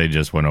 I think they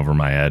just went over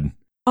my head.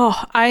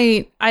 Oh,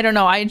 I don't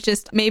know.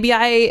 Maybe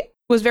I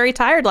was very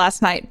tired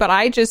last night, but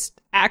I just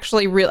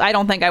actually I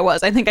don't think I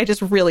was. I think I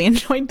just really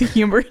enjoyed the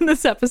humor in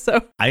this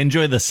episode. I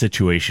enjoy the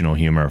situational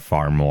humor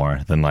far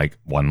more than like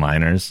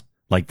one-liners.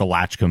 Like the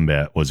Latchcombe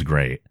bit was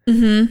great.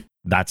 Mm-hmm.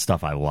 That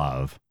stuff I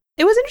love.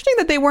 It was interesting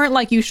that they weren't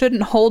like, you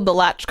shouldn't hold the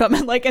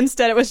Latchcombe. Like,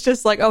 instead it was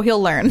just like, oh,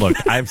 he'll learn. Look,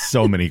 I have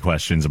so many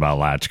questions about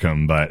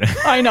Latchcombe, but...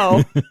 I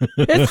know.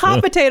 It's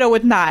hot potato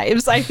with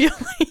knives, I feel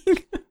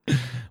like.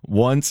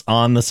 Once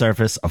on the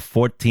surface, a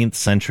 14th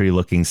century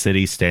looking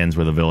city stands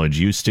where the village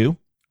used to.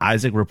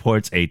 Isaac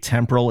reports a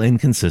temporal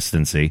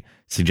inconsistency,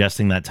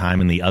 suggesting that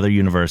time in the other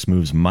universe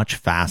moves much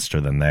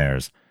faster than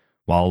theirs.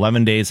 While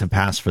 11 days have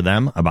passed for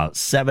them, about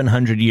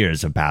 700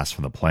 years have passed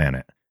for the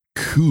planet.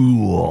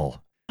 Cool.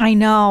 I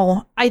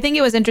know. I think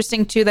it was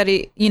interesting, too, that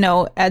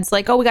Ed's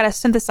like, oh, we got to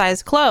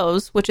synthesize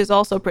clothes, which is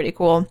also pretty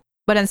cool.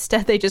 But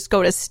instead, they just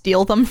go to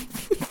steal them.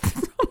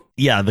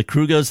 Yeah, the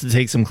crew goes to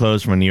take some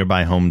clothes from a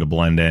nearby home to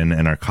blend in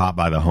and are caught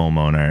by the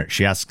homeowner.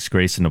 She asks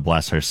Grayson to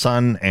bless her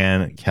son,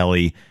 and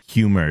Kelly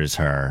humors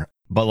her.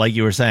 But like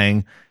you were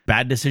saying,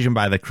 bad decision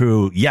by the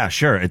crew. Yeah,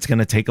 sure, it's going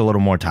to take a little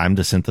more time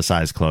to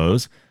synthesize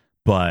clothes,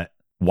 but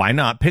why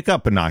not pick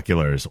up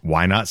binoculars?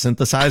 Why not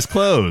synthesize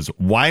clothes?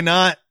 Why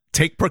not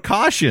take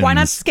precautions? Why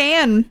not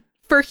scan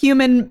for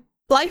human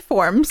life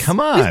forms? Come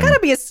on. There's got to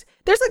be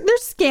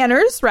there's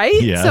scanners, right?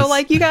 Yes. So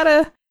like you got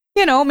to,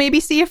 maybe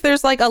see if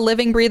there's like a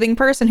living, breathing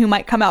person who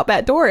might come out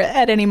that door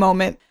at any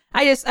moment.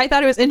 I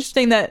thought it was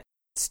interesting that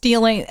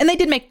stealing, and they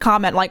did make a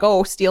comment like,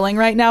 oh, stealing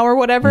right now or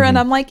whatever. Mm-hmm. And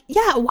I'm like,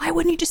 yeah, why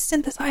wouldn't you just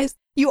synthesize?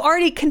 You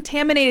already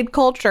contaminated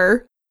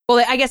culture.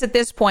 Well, I guess at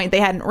this point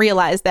they hadn't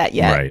realized that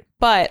yet. Right.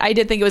 But I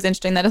did think it was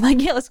interesting that it's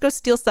like, yeah, let's go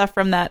steal stuff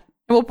from that.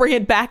 We'll bring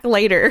it back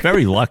later.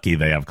 Very lucky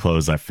they have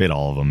clothes that fit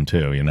all of them,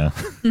 too,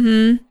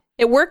 Mm-hmm.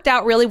 It worked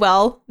out really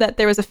well that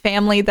there was a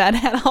family that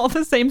had all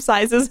the same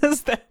sizes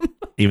as them.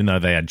 Even though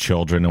they had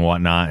children and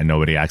whatnot, and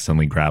nobody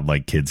accidentally grabbed,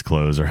 like, kids'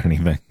 clothes or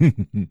anything.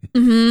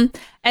 Mm-hmm.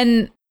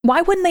 And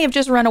why wouldn't they have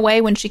just run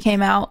away when she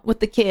came out with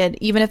the kid,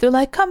 even if they're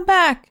like, come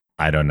back?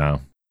 I don't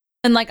know.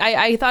 And, like,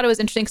 I thought it was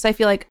interesting because I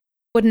feel like,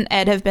 wouldn't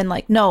Ed have been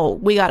like, no,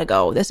 we gotta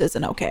go. This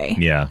isn't okay.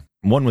 Yeah,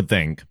 one would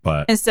think,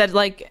 but... Instead,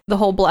 like, the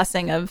whole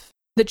blessing of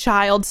the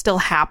child still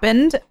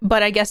happened,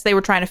 but I guess they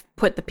were trying to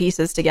put the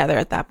pieces together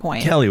at that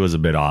point. Kelly was a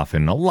bit off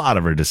in a lot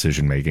of her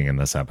decision-making in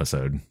this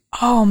episode.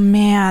 Oh,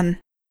 man.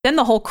 Then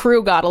the whole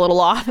crew got a little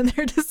off in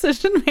their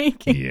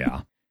decision-making.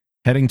 Yeah.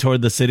 Heading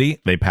toward the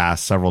city, they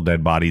pass several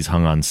dead bodies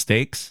hung on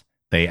stakes.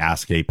 They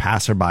ask a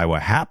passerby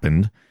what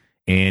happened,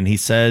 and he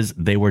says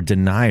they were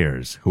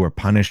deniers who were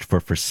punished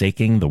for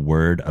forsaking the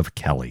word of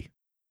Kelly.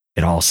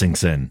 It all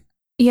sinks in.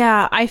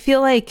 Yeah, I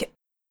feel like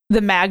the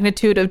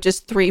magnitude of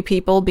just 3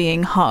 people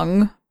being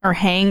hung or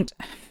hanged.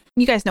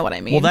 You guys know what I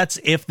mean. Well, that's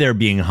if they're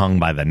being hung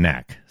by the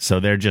neck.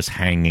 So they're just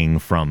hanging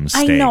from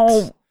stakes. I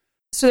know.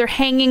 So they're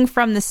hanging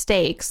from the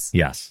stakes.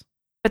 Yes.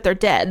 But they're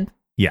dead.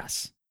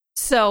 Yes.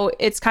 So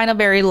it's kind of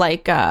very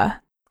like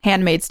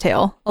Handmaid's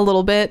Tale a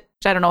little bit,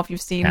 which I don't know if you've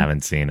seen.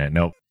 Haven't seen it.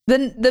 Nope.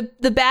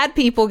 The bad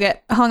people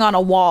get hung on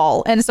a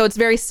wall. And so it's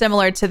very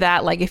similar to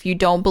that. Like if you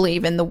don't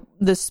believe in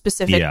the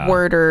specific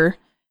word or...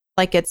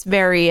 Like it's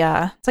very,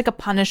 it's like a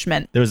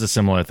punishment. There was a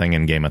similar thing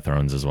in Game of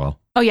Thrones as well.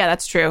 Oh yeah,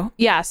 that's true.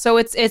 Yeah, so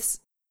it's.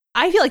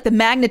 I feel like the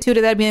magnitude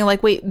of that being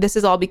like, wait, this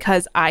is all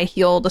because I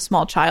healed a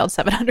small child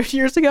 700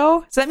 years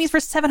ago. So that means for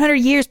 700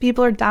 years,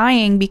 people are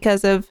dying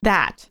because of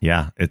that.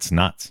 Yeah, it's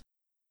nuts.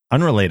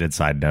 Unrelated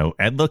side note: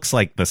 Ed looks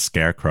like the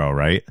Scarecrow,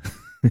 right?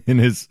 in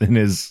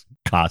his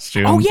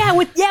costume. Oh yeah,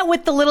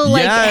 with the little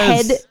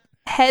like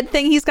head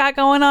thing he's got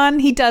going on.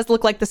 He does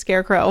look like the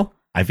Scarecrow.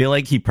 I feel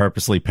like he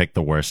purposely picked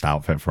the worst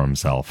outfit for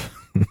himself.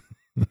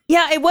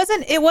 Yeah, it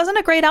wasn't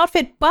a great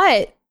outfit,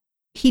 but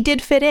he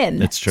did fit in.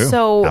 It's true.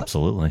 So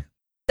absolutely.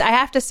 I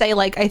have to say,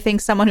 like, I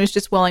think someone who's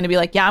just willing to be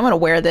like, yeah, I'm going to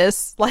wear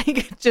this,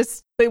 like,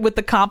 just with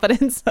the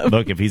confidence of...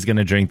 Look, if he's going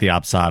to drink the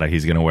Apsara,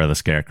 he's going to wear the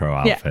Scarecrow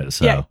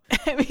outfit. Yeah.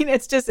 I mean,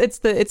 it's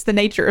the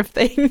nature of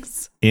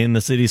things. In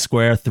the city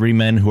square, 3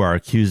 men who are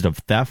accused of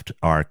theft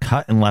are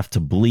cut and left to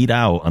bleed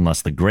out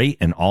unless the great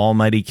and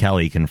almighty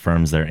Kelly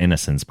confirms their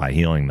innocence by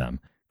healing them.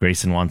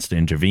 Grayson wants to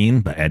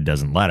intervene, but Ed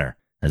doesn't let her.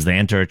 As they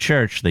enter a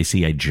church, they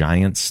see a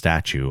giant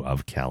statue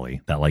of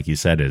Kelly that, like you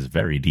said, is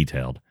very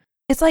detailed.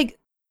 It's like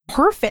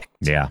perfect.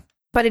 Yeah.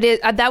 But it is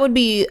that would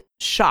be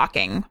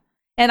shocking.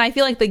 And I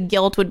feel like the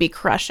guilt would be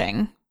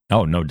crushing.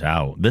 Oh, no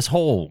doubt. This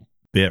whole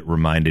bit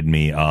reminded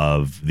me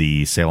of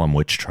the Salem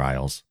witch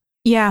trials.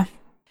 Yeah.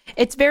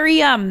 It's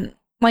very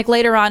like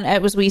later on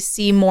as we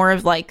see more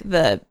of like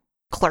the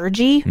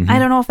clergy. Mhm. I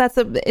don't know if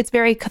it's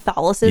very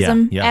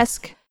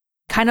Catholicism-esque,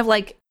 kind of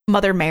like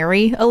Mother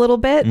Mary a little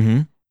bit.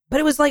 Mm-hmm. But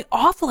it was like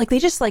awful. Like they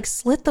just like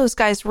slit those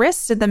guys'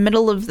 wrists in the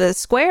middle of the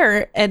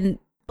square and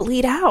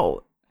bleed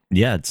out.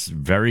 Yeah, it's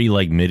very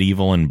like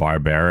medieval and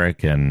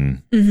barbaric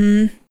and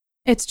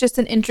It's just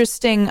an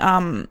interesting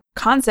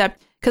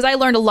concept because I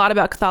learned a lot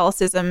about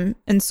Catholicism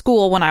in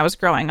school when I was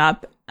growing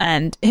up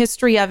and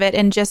history of it,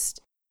 and just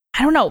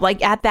I don't know,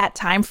 like at that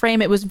time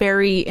frame, it was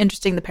very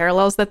interesting the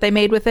parallels that they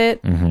made with it,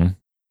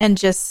 and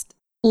just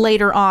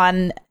later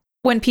on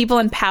when people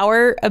in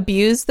power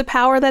abuse the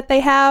power that they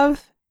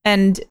have,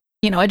 and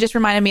you know, it just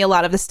reminded me a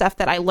lot of the stuff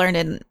that I learned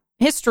in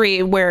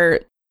history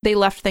where they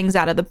left things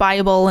out of the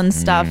Bible and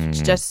stuff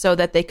just so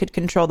that they could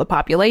control the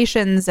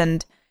populations.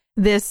 And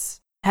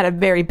this had a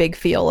very big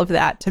feel of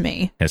that to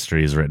me.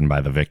 History is written by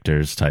the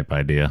victors type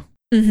idea.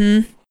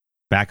 Mm-hmm.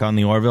 Back on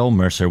the Orville,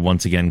 Mercer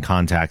once again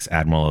contacts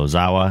Admiral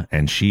Ozawa,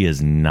 and she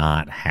is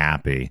not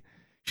happy.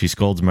 She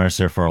scolds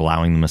Mercer for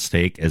allowing the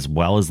mistake as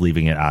well as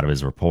leaving it out of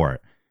his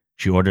report.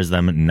 She orders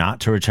them not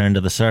to return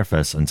to the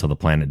surface until the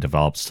planet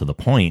develops to the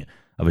point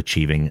of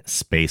achieving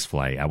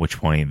spaceflight, at which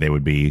point they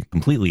would be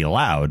completely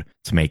allowed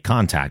to make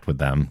contact with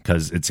them,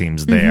 because it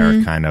seems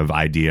their kind of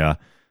idea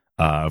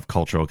of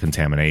cultural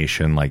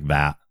contamination, like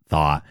that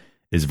thought,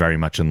 is very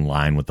much in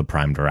line with the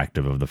prime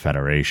directive of the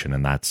Federation,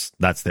 and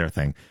that's their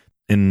thing.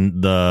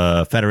 In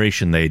the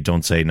Federation, they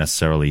don't say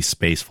necessarily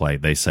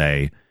spaceflight, they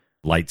say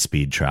light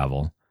speed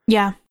travel.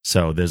 Yeah.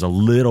 So there's a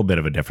little bit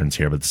of a difference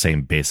here, but the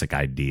same basic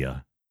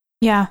idea.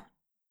 Yeah.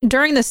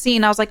 During the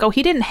scene, I was like, oh,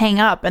 he didn't hang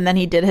up. And then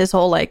he did his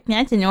whole, like,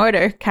 that's in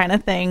order kind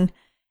of thing.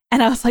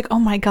 And I was like, oh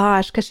my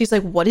gosh. Because she's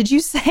like, what did you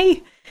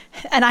say?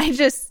 And I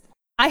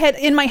had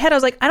in my head, I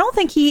was like, I don't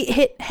think he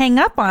hit hang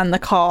up on the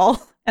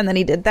call. And then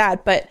he did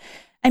that. But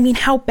I mean,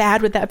 how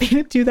bad would that be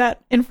to do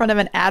that in front of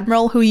an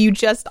admiral who you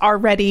just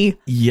already...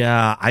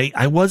 Yeah,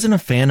 I wasn't a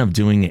fan of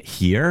doing it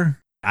here.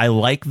 I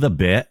like the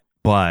bit,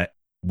 but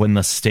when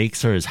the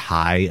stakes are as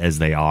high as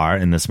they are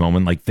in this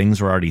moment, like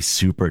things were already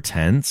super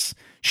tense.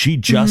 She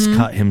just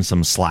cut him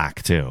some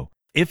slack too.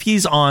 If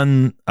he's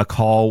on a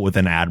call with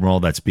an admiral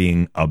that's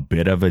being a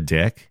bit of a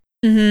dick,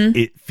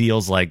 it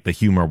feels like the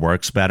humor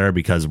works better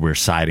because we're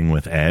siding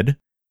with Ed.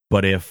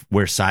 But if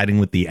we're siding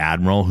with the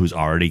admiral who's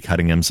already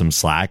cutting him some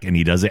slack and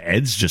he does it,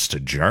 Ed's just a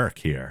jerk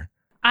here.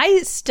 I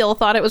still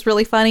thought it was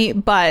really funny,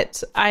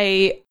 but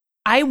I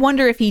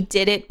wonder if he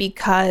did it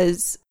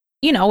because,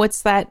 you know,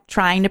 it's that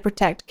trying to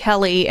protect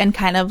Kelly and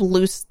kind of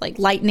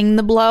lightening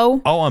the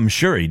blow. Oh, I'm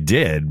sure he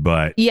did,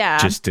 but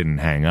just didn't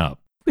hang up.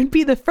 Would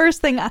be the first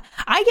thing.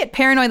 I get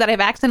paranoid that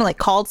I've accidentally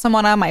called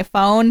someone on my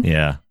phone.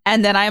 Yeah.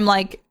 And then I'm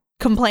like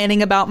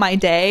complaining about my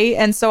day.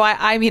 And so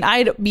I mean,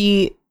 I'd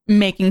be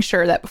making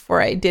sure that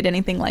before I did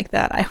anything like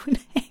that, I would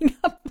hang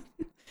up.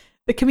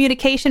 The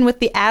communication with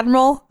the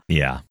admiral.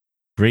 Yeah.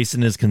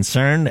 Grayson is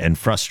concerned and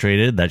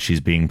frustrated that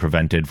she's being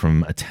prevented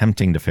from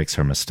attempting to fix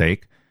her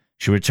mistake.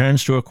 She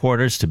returns to her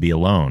quarters to be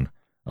alone.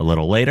 A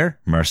little later,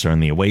 Mercer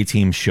and the away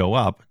team show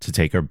up to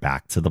take her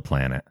back to the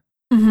planet.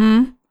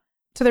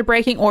 So they're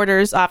breaking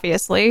orders,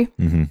 obviously.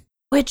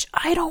 Which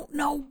I don't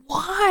know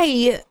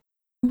why.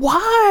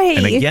 Why?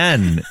 And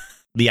again,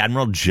 the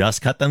admiral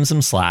just cut them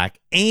some slack,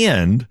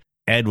 and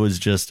Ed was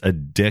just a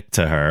dick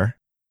to her.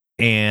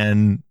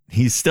 And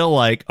he's still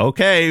like,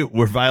 okay,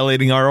 we're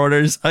violating our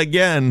orders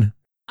again.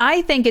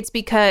 I think it's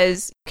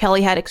because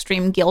Kelly had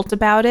extreme guilt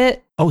about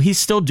it. Oh, he's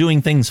still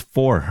doing things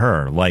for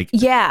her. Like,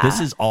 yeah, this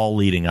is all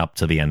leading up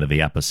to the end of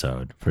the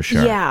episode, for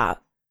sure. Yeah.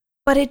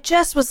 But it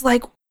just was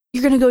like,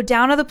 you're going to go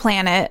down to the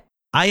planet.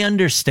 I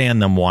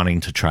understand them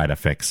wanting to try to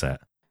fix it.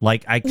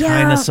 Like, I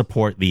kind of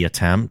support the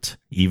attempt,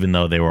 even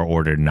though they were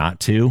ordered not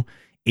to.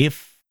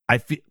 If I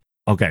feel...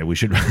 Okay, we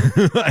should...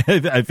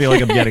 I feel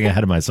like I'm getting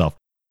ahead of myself.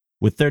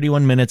 With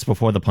 31 minutes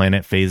before the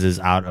planet phases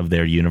out of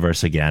their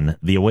universe again,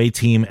 the away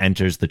team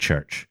enters the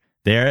church.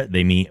 There,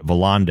 they meet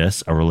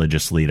Volandis, a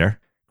religious leader.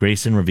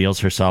 Grayson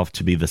reveals herself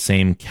to be the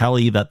same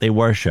Kelly that they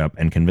worship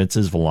and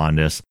convinces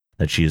Volandis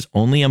that she is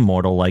only a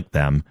mortal like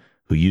them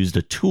who used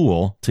a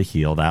tool to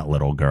heal that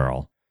little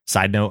girl.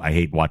 Side note, I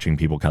hate watching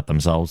people cut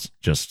themselves,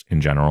 just in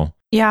general.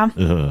 Yeah.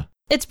 Ugh.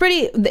 It's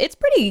pretty,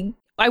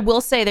 I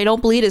will say they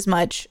don't bleed as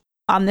much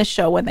on this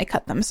show when they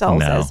cut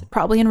themselves as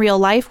probably in real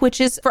life, which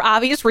is for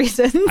obvious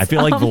reasons. I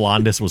feel like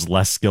Volandis was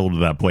less skilled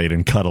with that blade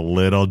and cut a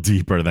little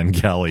deeper than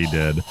Kelly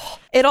did.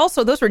 It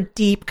also, those were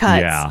deep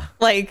cuts. Yeah.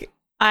 Like,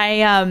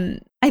 I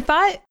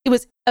thought it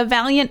was a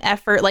valiant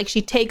effort. Like,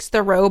 she takes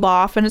the robe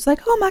off and it's like,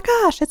 oh my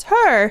gosh, it's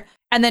her.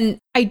 And then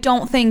I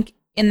don't think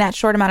in that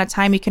short amount of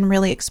time you can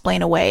really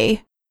explain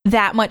away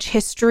that much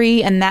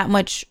history and that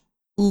much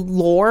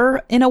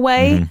lore in a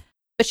way.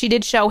 But she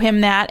did show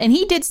him that. And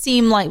he did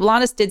seem like,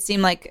 Volandis did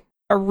seem like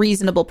a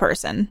reasonable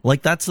person.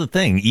 Like, that's the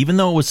thing. Even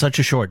though it was such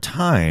a short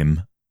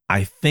time,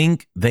 I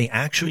think they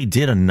actually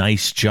did a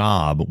nice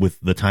job with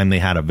the time they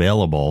had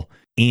available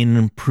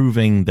in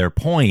proving their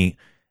point.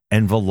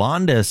 And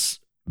Volandis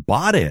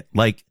bought it.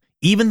 Like,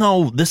 even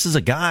though this is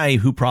a guy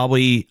who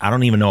probably, I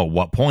don't even know at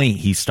what point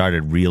he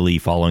started really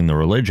following the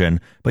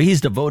religion, but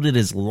he's devoted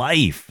his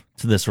life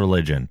to this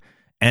religion.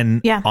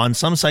 And on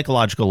some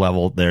psychological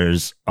level,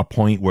 there's a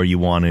point where you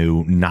want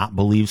to not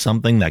believe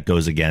something that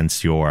goes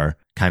against your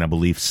kind of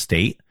belief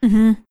state.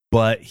 Mm-hmm.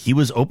 But he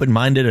was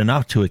open-minded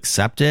enough to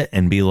accept it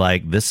and be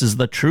like, this is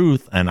the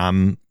truth, and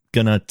I'm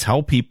going to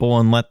tell people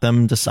and let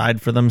them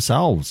decide for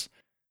themselves.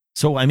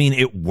 So, I mean,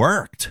 it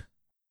worked.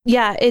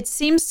 Yeah, it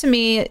seems to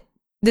me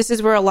this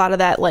is where a lot of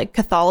that like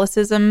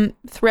Catholicism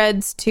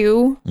threads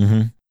too.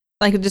 Mm-hmm.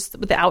 Like just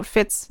with the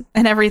outfits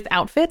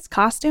and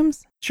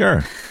costumes.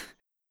 Sure.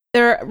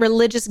 Their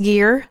religious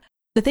gear.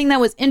 The thing that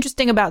was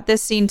interesting about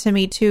this scene to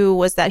me too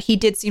was that he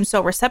did seem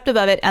so receptive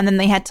of it, and then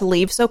they had to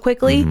leave so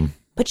quickly. Mm-hmm.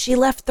 But she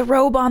left the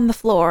robe on the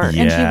floor, and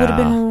she would have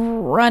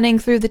been running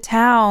through the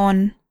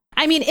town.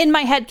 I mean, in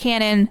my head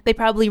canon, they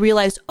probably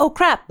realized, oh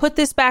crap, put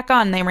this back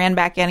on. And they ran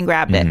back in and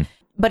grabbed it.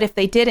 But if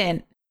they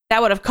didn't,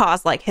 that would have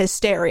caused like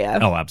hysteria.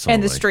 Oh, absolutely.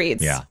 In the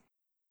streets. Yeah.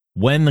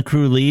 When the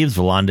crew leaves,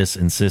 Volandis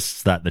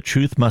insists that the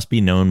truth must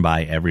be known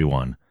by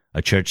everyone.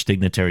 A church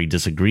dignitary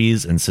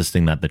disagrees,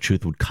 insisting that the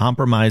truth would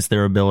compromise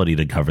their ability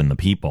to govern the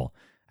people.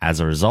 As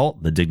a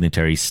result, the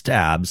dignitary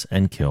stabs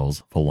and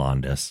kills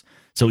Volandis.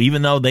 So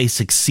even though they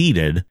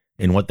succeeded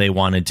in what they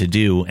wanted to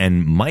do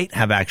and might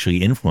have actually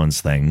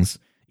influenced things,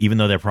 even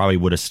though there probably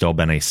would have still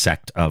been a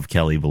sect of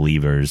Kelly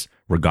believers,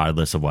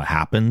 regardless of what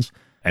happens,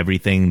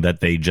 everything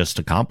that they just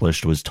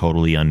accomplished was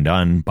totally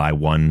undone by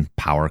one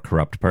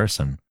power-corrupt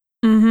person.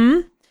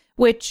 Mm-hmm.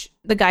 Which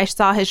the guy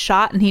saw his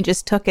shot and he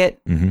just took it.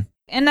 Mm-hmm.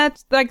 And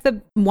that's like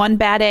the one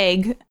bad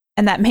egg.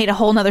 And that made a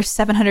whole nother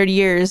 700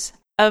 years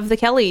of the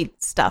Kelly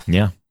stuff.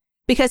 Yeah.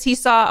 Because he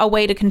saw a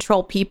way to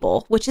control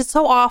people, which is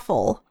so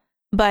awful.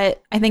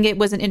 But I think it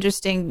was an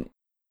interesting,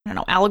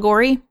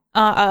 allegory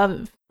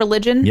of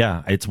religion.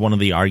 Yeah, it's one of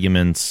the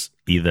arguments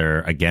either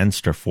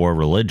against or for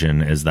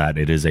religion is that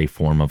it is a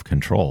form of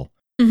control.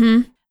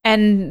 Mm-hmm.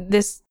 And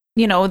this,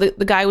 the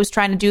guy was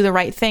trying to do the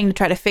right thing to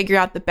try to figure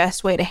out the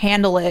best way to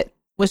handle it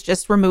was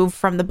just removed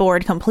from the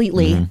board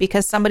completely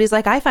because somebody's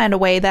like, I find a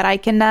way that I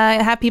can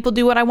have people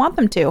do what I want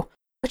them to,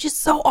 which is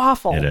so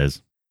awful. It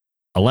is.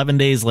 11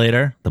 days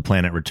later, the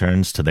planet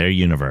returns to their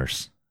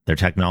universe. Their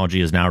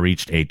technology has now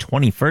reached a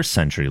 21st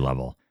century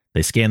level.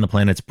 They scan the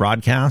planet's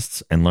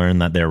broadcasts and learn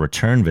that their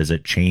return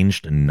visit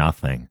changed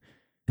nothing.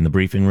 In the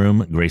briefing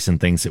room, Grayson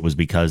thinks it was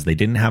because they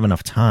didn't have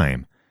enough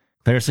time.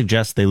 Claire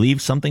suggests they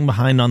leave something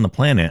behind on the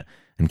planet,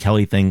 and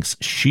Kelly thinks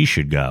she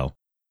should go.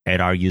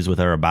 Ed argues with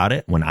her about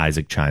it when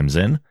Isaac chimes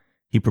in.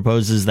 He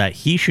proposes that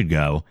he should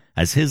go,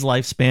 as his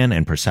lifespan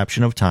and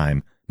perception of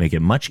time make it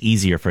much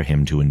easier for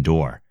him to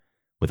endure.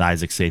 With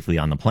Isaac safely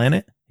on the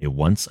planet, it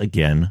once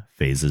again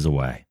phases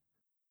away.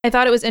 I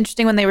thought it was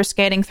interesting when they were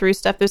scanning through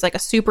stuff. There's like a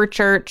super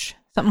church,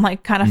 something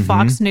like kind of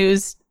Fox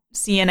News,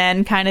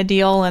 CNN kind of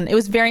deal. And it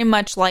was very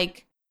much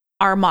like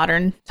our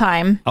modern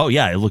time. Oh,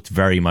 yeah. It looked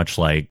very much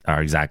like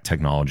our exact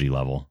technology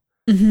level.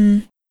 Mm-hmm.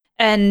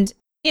 And,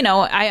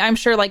 I'm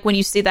sure like when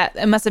you see that,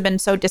 it must have been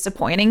so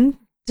disappointing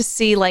to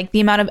see like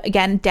the amount of,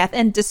 again, death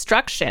and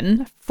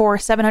destruction for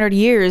 700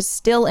 years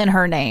still in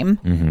her name.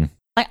 Mm-hmm.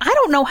 Like, I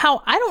don't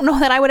know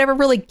that I would ever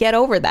really get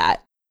over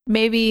that.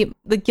 Maybe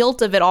the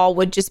guilt of it all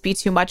would just be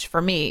too much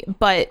for me,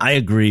 but... I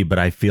agree, but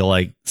I feel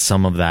like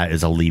some of that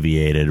is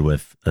alleviated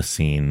with a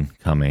scene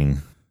coming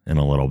in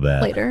a little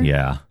bit. Later.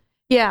 Yeah.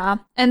 Yeah,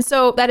 and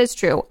so that is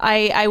true.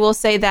 I will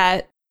say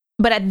that,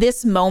 but at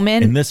this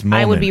moment,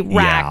 I would be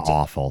racked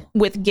awful.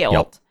 with guilt.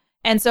 Yep.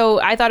 And so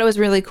I thought it was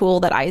really cool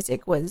that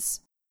Isaac was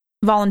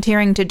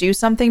volunteering to do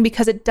something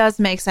because it does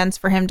make sense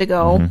for him to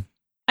go. Mm-hmm.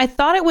 I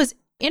thought it was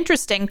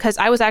interesting because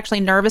I was actually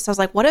nervous. I was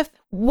like, what if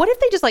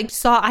they just like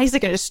saw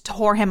Isaac and just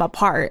tore him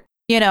apart,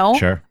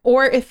 Sure.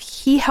 Or if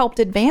he helped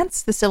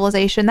advance the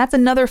civilization, that's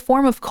another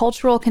form of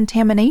cultural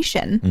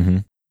contamination. Mm-hmm.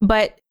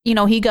 But,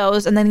 he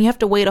goes and then you have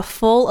to wait a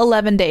full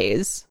 11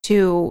 days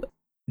to...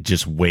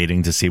 Just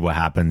waiting to see what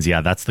happens.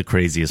 Yeah, that's the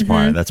craziest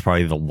part. That's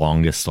probably the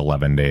longest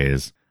 11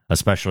 days,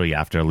 especially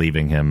after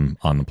leaving him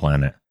on the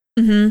planet.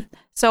 Mm-hmm.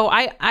 So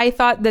I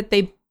thought that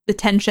the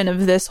tension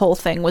of this whole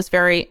thing was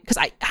very, because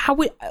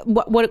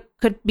what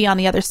could be on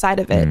the other side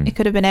of it? It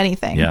could have been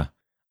anything. Yeah.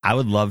 I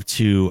would love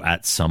to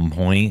at some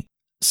point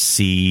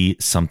see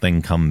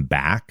something come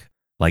back,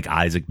 like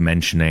Isaac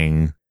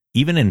mentioning,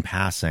 even in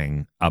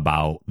passing,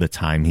 about the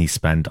time he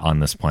spent on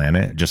this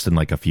planet, just in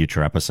like a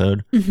future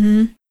episode.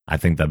 Mm-hmm. I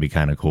think that'd be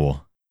kind of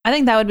cool. I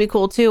think that would be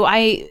cool too.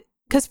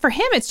 Because for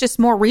him, it's just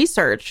more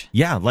research.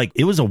 Yeah, like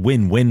it was a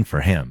win-win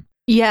for him.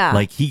 Yeah.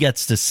 Like he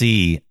gets to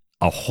see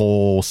a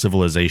whole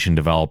civilization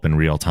develop in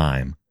real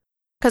time.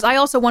 Because I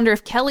also wonder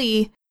if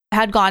Kelly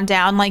had gone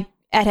down, like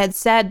Ed had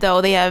said,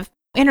 though, they have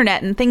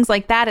internet and things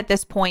like that at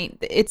this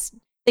point.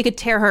 They could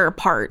tear her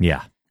apart.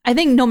 Yeah. I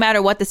think no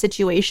matter what, the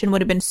situation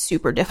would have been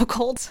super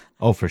difficult.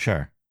 Oh, for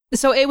sure.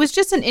 So it was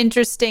just an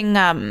interesting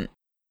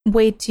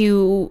way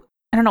to,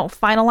 I don't know,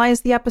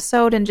 finalize the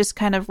episode and just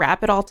kind of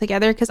wrap it all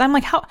together. Because I'm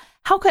like,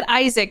 how could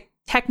Isaac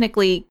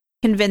technically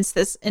convince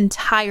this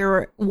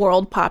entire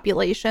world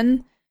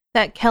population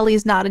that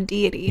Kelly's not a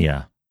deity?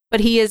 Yeah. But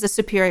he is a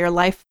superior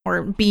life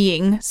or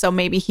being, so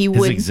maybe he His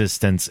would.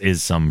 existence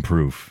is some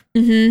proof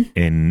Mm-hmm.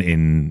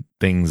 in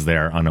things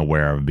they're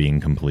unaware of being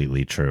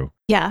completely true.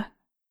 Yeah.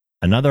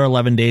 Another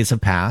 11 days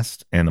have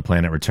passed, and the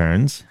planet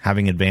returns,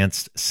 having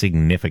advanced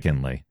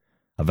significantly.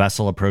 A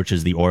vessel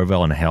approaches the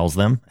Orville and hails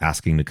them,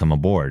 asking to come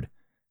aboard.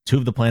 2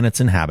 of the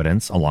planet's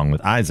inhabitants, along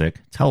with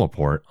Isaac,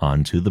 teleport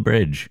onto the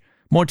bridge.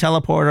 More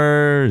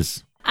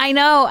teleporters! I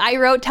know. I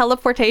wrote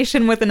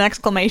teleportation with an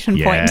exclamation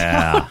point.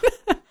 Yeah.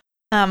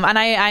 And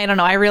I don't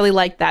know. I really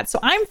like that. So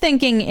I'm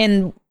thinking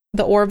in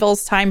the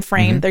Orville's time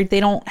frame, they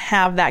don't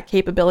have that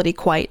capability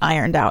quite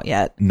ironed out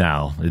yet.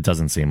 No, it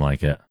doesn't seem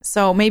like it.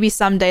 So maybe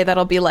someday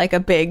that'll be like a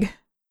big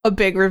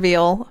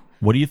reveal.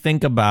 What do you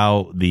think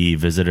about the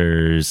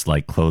visitors'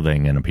 like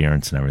clothing and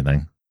appearance and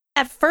everything?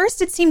 At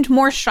first, it seemed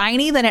more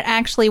shiny than it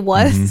actually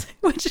was,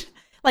 which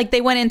like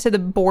they went into the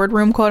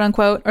boardroom, quote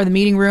unquote, or the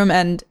meeting room.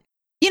 And,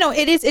 you know,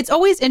 it's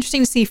always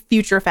interesting to see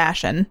future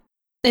fashion.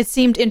 It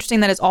seemed interesting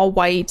that it's all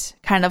white,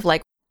 kind of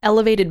like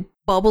elevated,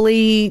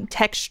 bubbly,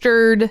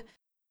 textured.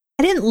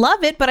 I didn't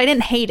love it, but I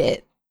didn't hate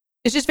it.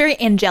 It's just very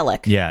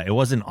angelic. Yeah, it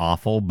wasn't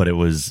awful, but it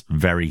was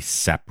very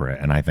separate.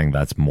 And I think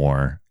that's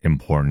more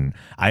important.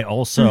 I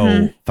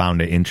also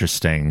found it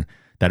interesting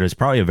that it was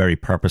probably a very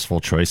purposeful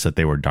choice that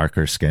they were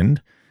darker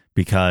skinned,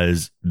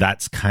 because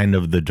that's kind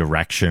of the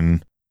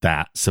direction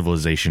that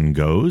civilization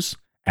goes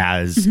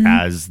as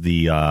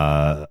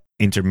the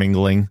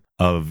intermingling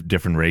of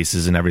different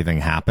races and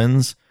everything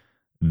happens.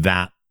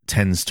 That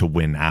tends to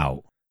win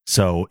out.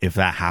 So if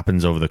that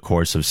happens over the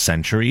course of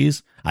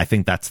centuries, I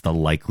think that's the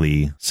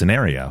likely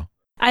scenario.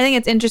 I think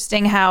it's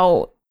interesting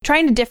how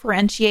trying to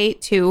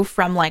differentiate too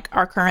from like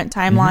our current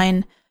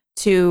timeline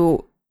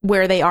to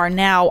where they are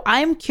now.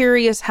 I'm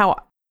curious,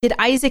 how did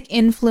Isaac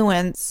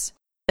influence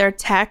their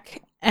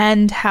tech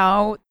and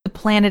how the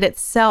planet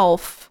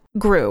itself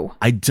grew?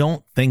 I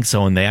don't think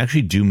so, and they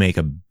actually do make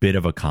a bit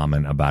of a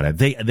comment about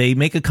it. They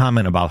make a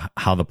comment about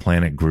how the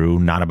planet grew,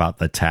 not about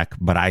the tech,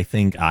 but I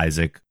think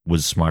Isaac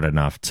was smart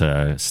enough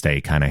to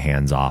stay kind of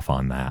hands off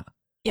on that.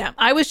 Yeah,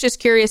 I was just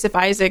curious if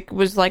Isaac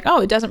was like,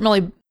 oh, it doesn't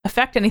really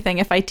affect anything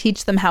if I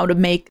teach them how to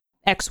make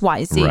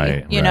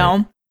XYZ, you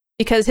know?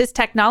 Because his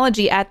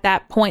technology at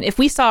that point, if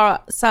we saw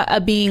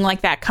a being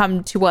like that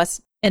come to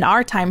us in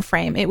our time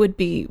frame, it would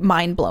be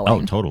mind-blowing.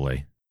 Oh,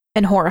 totally.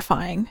 And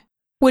horrifying.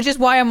 Which is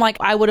why I'm like,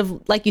 I would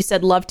have, like you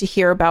said, loved to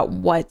hear about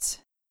what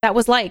that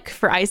was like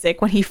for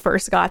Isaac when he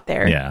first got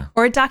there. Yeah.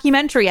 Or a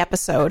documentary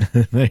episode.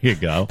 There you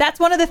go. That's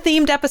one of the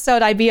themed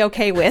episodes I'd be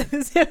okay with.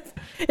 Is if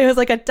it was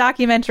like a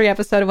documentary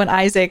episode of when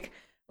Isaac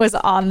was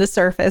on the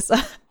surface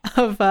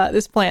of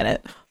this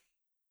planet.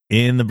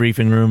 In the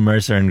briefing room,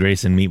 Mercer and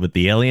Grayson meet with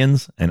the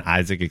aliens, and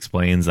Isaac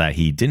explains that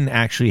he didn't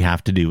actually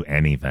have to do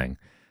anything.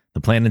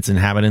 The planet's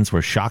inhabitants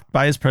were shocked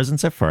by his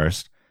presence at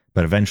first,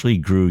 but eventually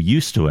grew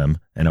used to him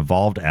and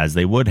evolved as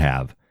they would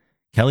have.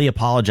 Kelly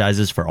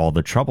apologizes for all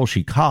the trouble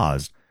she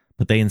caused,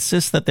 but they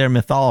insist that their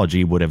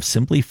mythology would have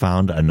simply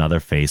found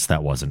another face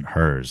that wasn't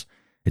hers.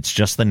 It's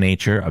just the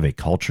nature of a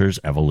culture's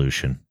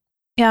evolution.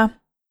 Yeah,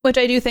 which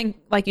I do think,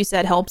 like you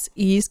said, helps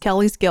ease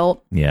Kelly's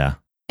guilt. Yeah.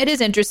 It is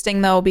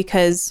interesting, though,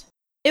 because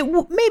it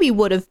maybe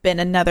would have been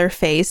another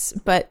face,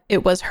 but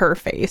it was her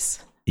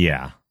face.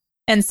 Yeah.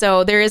 And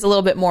so there is a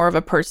little bit more of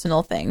a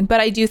personal thing. But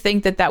I do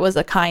think that that was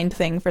a kind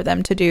thing for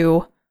them to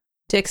do,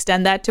 to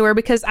extend that to her,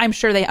 because I'm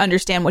sure they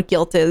understand what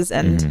guilt is,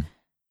 and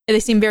they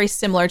seem very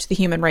similar to the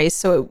human race.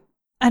 So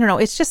I don't know.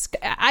 It's just,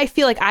 I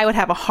feel like I would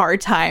have a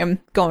hard time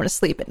going to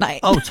sleep at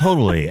night. Oh,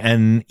 totally.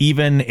 And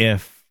even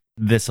if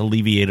this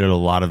alleviated a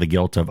lot of the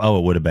guilt of, oh,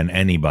 it would have been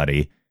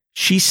anybody,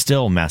 she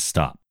still messed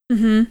up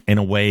in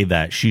a way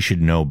that she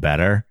should know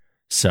better.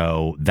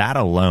 So that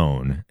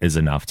alone is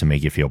enough to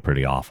make you feel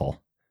pretty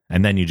awful.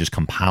 And then you just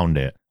compound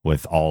it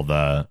with all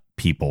the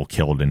people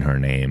killed in her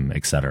name,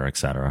 et cetera, et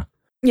cetera.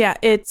 Yeah,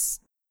 it's,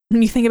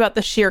 when you think about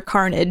the sheer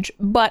carnage,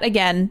 but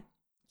again,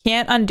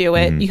 can't undo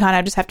it. You kind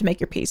of just have to make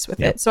your peace with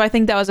it. So I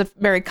think that was a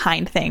very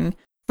kind thing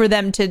for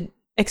them to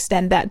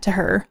extend that to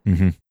her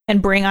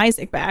and bring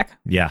Isaac back.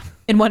 Yeah.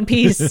 In one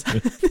piece.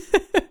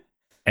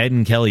 Ed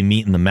and Kelly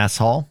meet in the mess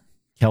hall.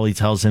 Kelly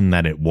tells him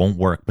that it won't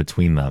work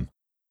between them.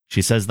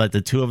 She says that the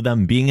two of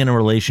them being in a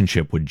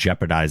relationship would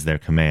jeopardize their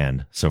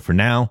command. So for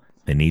now,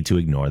 they need to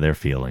ignore their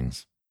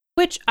feelings.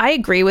 Which I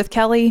agree with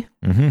Kelly.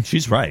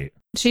 She's right.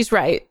 She's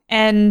right.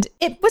 And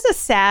it was a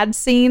sad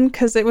scene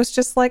because it was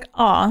just like,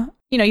 aw,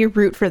 you know, you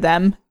root for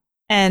them.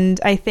 And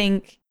I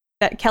think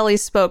that Kelly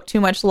spoke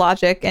too much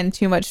logic and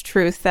too much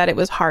truth that it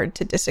was hard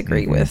to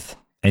disagree with.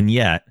 And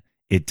yet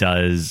it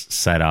does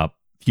set up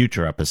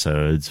future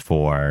episodes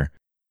for,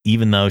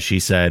 even though she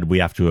said we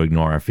have to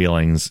ignore our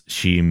feelings,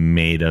 she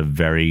made a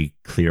very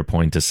clear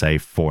point to say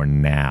for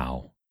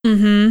now.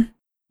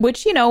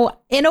 Which, you know,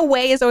 in a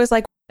way is always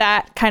like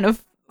that kind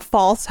of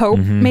false hope,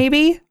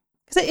 maybe.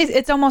 Because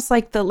it's almost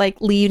like the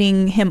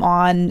leading him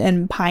on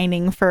and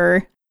pining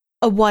for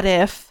a what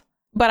if.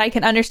 But I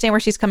can understand where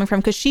she's coming from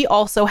because she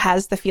also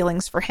has the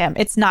feelings for him.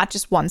 It's not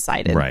just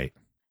one-sided. Right.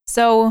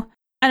 So,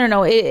 I don't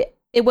know.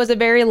 It was a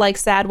very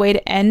sad way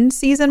to end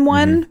season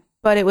 1,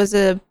 but it was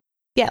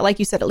like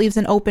you said, it leaves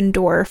an open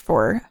door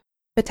for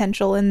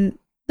potential in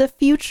the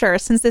future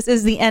since this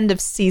is the end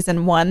of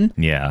season 1.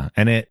 Yeah.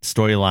 And it,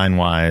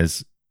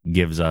 storyline-wise,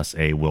 gives us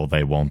a will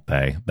they, won't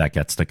they that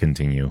gets to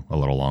continue a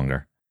little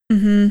longer.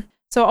 Mm-hmm.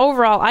 So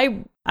overall,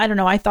 I don't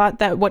know. I thought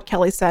that what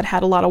Kelly said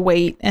had a lot of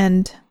weight,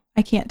 and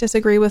I can't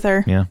disagree with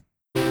her. Yeah.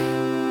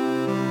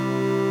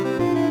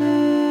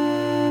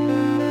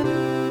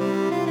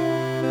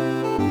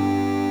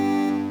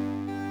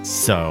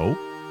 So,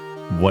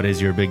 what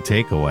is your big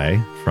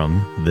takeaway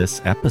from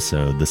this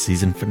episode, the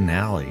season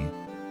finale?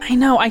 I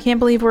know. I can't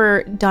believe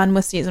we're done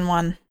with season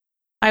 1.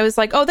 I was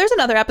like, oh, there's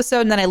another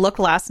episode. And then I looked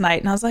last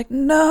night and I was like,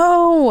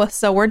 no.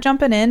 So we're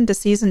jumping into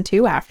season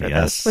 2 after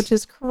this, which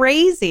is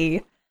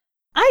crazy.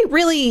 I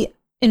really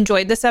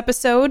enjoyed this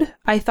episode.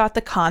 I thought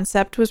the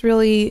concept was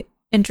really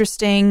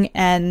interesting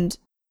and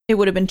it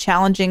would have been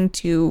challenging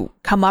to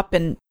come up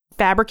and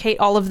fabricate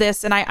all of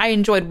this. And I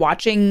enjoyed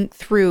watching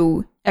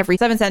through every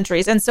 7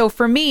 centuries. And so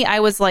for me, I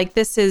was like,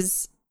 this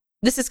is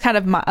kind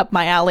of up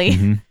my alley.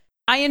 Mm-hmm.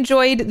 I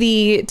enjoyed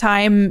the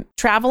time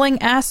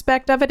traveling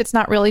aspect of it. It's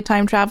not really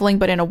time traveling,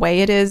 but in a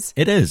way it is.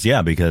 It is,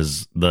 yeah,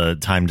 because the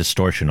time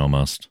distortion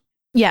almost.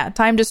 Yeah,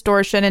 time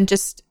distortion and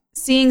just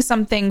seeing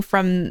something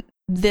from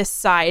this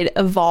side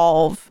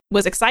evolve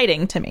was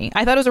exciting to me.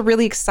 I thought it was a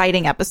really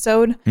exciting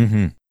episode.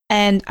 Mm-hmm.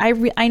 And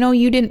I know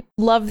you didn't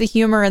love the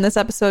humor in this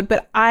episode,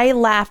 but I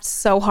laughed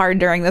so hard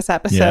during this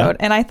episode. Yeah.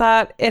 And I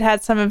thought it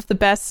had some of the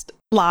best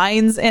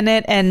lines in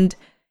it and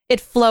it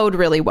flowed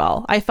really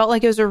well. I felt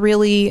like it was a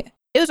really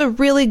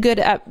good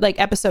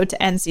episode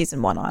to end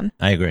season 1 on.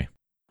 I agree.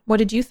 What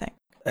did you think?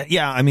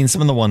 Yeah, I mean,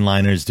 some of the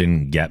one-liners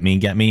didn't get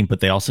me, but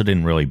they also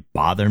didn't really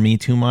bother me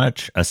too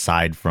much,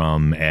 aside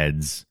from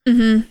Ed's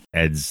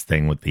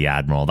thing with the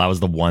Admiral. That was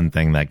the one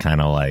thing that kind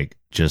of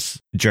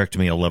just jerked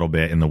me a little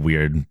bit in the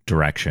weird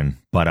direction.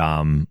 But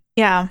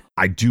yeah,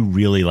 I do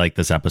really like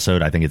this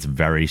episode. I think it's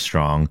very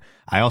strong.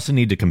 I also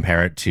need to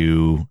compare it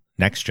to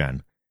Next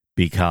Gen,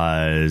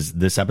 because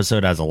this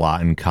episode has a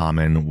lot in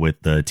common with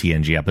the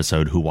TNG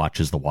episode Who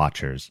Watches the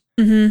Watchers.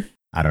 Mm-hmm.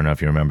 I don't know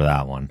if you remember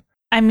that one.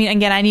 I mean,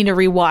 again, I need to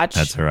rewatch.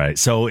 That's all right.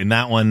 So in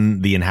that one,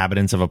 the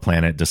inhabitants of a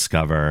planet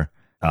discover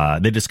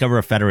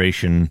a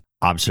Federation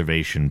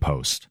observation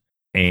post,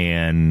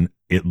 and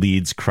it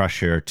leads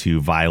Crusher to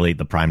violate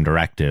the Prime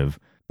Directive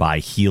by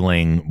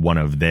healing one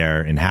of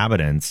their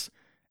inhabitants,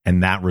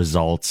 and that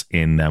results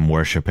in them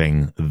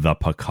worshiping the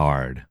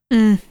Picard.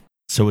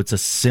 So it's a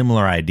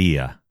similar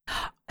idea.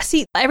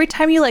 See, every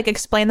time you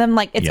explain them,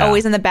 it's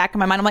always in the back of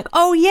my mind. I'm like,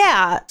 oh,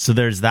 yeah. So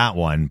there's that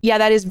one. Yeah,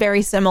 that is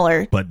very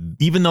similar. But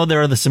even though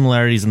there are the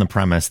similarities in the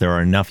premise, there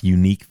are enough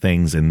unique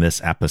things in this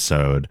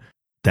episode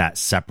that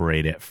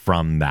separate it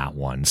from that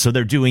one. So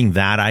they're doing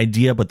that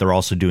idea, but they're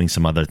also doing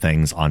some other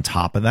things on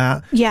top of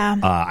that. Yeah.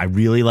 I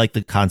really like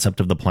the concept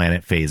of the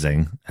planet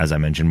phasing, as I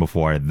mentioned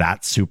before.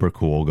 That's super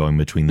cool, going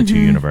between the two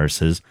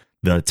universes.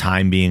 The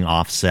time being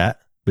offset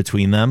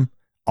between them,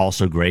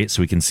 also great.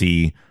 So we can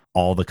see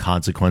all the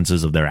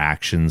consequences of their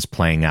actions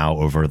playing out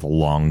over the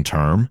long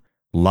term.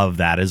 Love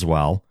that as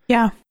well.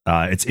 Yeah.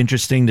 It's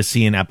interesting to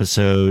see an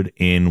episode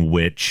in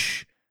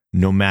which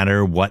no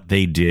matter what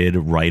they did,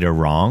 right or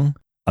wrong,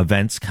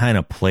 events kind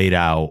of played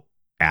out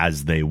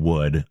as they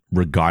would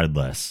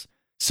regardless.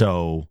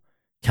 So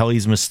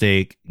Kelly's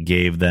mistake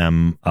gave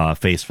them a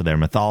face for their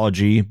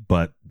mythology,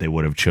 but they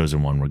would have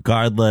chosen one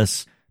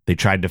regardless. They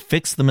tried to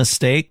fix the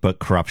mistake, but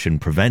corruption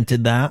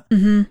prevented that.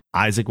 Mm-hmm.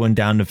 Isaac went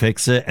down to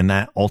fix it, and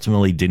that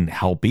ultimately didn't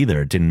help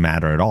either. It didn't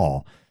matter at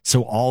all.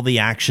 So all the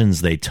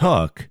actions they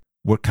took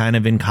were kind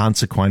of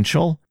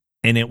inconsequential,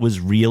 and it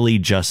was really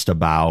just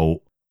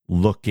about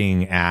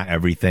looking at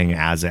everything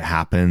as it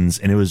happens.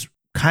 And it was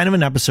kind of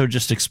an episode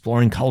just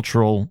exploring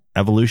cultural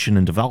evolution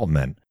and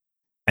development.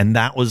 And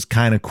that was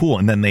kind of cool.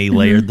 And then they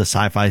layered the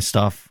sci-fi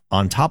stuff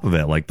on top of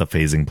it, like the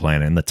phasing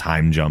planet and the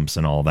time jumps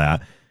and all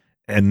that.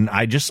 And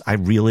I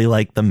really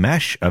like the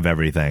mesh of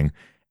everything.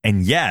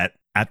 And yet,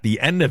 at the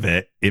end of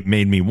it, it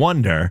made me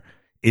wonder,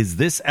 is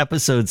this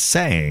episode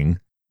saying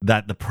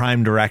that the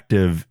Prime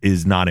Directive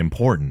is not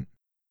important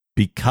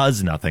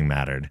because nothing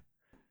mattered?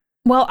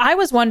 Well, I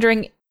was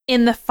wondering,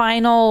 in the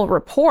final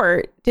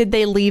report, did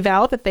they leave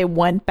out that they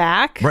went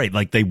back?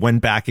 Right, they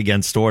went back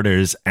against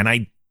orders, and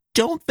I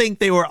don't think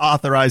they were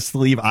authorized to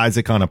leave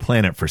Isaac on a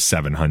planet for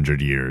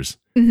 700 years.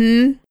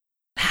 Mm-hmm.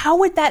 How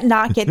would that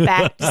not get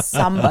back to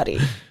somebody?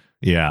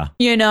 Yeah.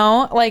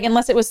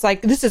 Unless it was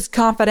this is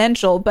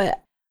confidential,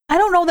 but I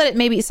don't know that it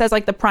maybe says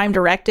the Prime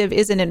Directive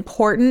isn't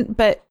important,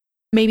 but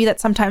maybe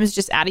that's sometimes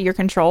just out of your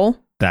control.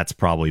 That's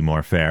probably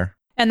more fair.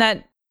 And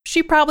that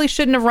she probably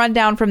shouldn't have run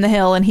down from the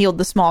hill and healed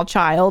the small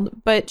child,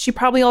 but she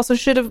probably also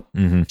should have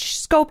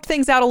scoped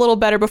things out a little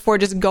better before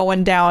just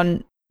going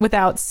down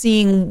without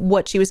seeing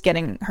what she was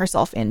getting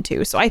herself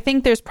into. So I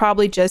think there's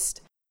probably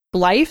just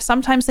life.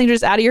 Sometimes things are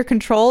just out of your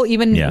control,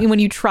 even when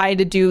you try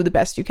to do the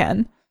best you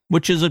can.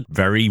 Which is a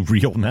very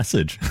real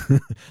message.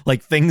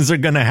 Like, things are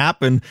going to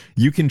happen.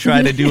 You can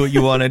try to do what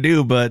you want to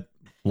do, but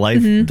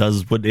life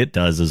does what it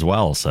does as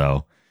well.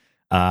 So,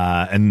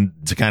 and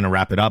to kind of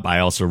wrap it up, I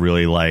also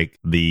really like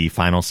the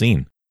final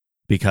scene,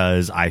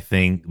 because I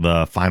think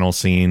the final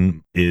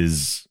scene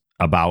is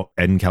about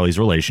Ed and Kelly's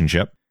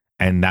relationship.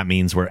 And that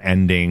means we're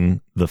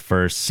ending the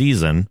first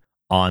season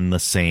on the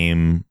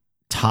same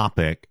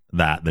topic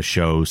that the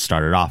show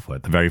started off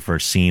with. The very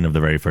first scene of the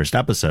very first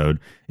episode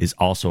is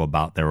also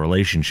about their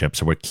relationship.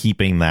 So we're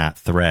keeping that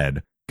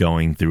thread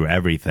going through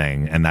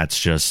everything. And that's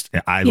just,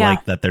 I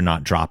like that they're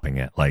not dropping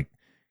it. Like,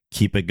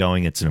 keep it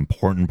going. It's an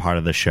important part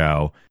of the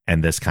show.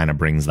 And this kind of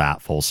brings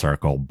that full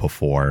circle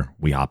before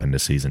we hop into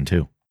season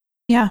 2.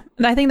 Yeah.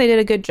 And I think they did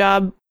a good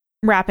job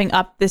wrapping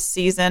up this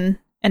season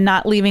and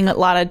not leaving a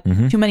lot of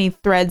too many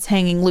threads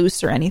hanging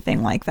loose or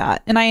anything like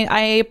that. And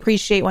I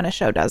appreciate when a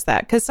show does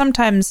that, because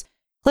sometimes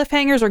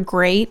cliffhangers are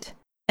great,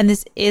 and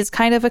this is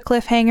kind of a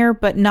cliffhanger,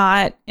 but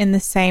not in the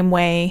same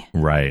way.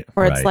 Right.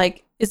 Where it's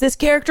like, is this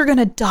character going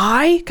to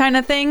die kind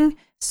of thing?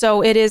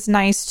 So it is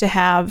nice to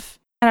have,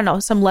 I don't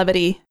know, some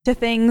levity to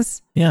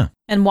things. Yeah.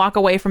 And walk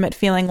away from it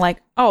feeling like,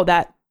 oh,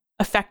 that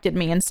affected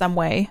me in some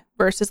way,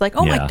 versus like,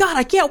 oh my God,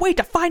 I can't wait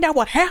to find out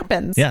what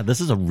happens. Yeah, this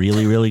is a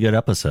really, really good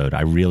episode.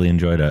 I really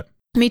enjoyed it.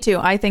 Me too.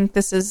 I think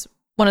this is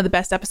one of the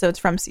best episodes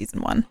from season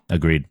 1.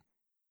 Agreed.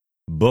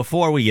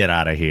 Before we get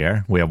out of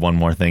here, we have one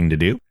more thing to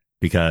do,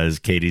 because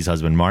Katie's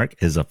husband,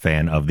 Mark, is a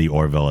fan of the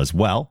Orville as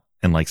well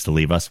and likes to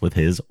leave us with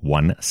his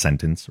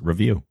 1-sentence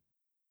review.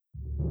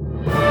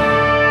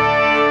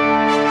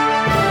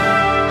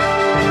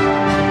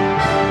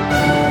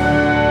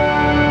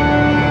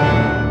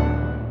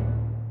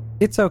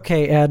 It's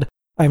okay, Ed.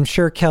 I'm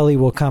sure Kelly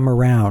will come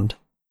around.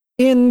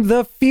 In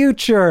the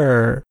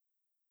future!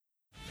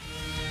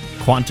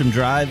 Quantum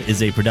Drive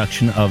is a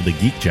production of the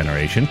Geek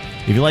Generation.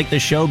 If you like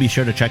this show, be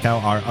sure to check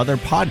out our other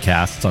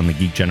podcasts on the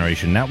Geek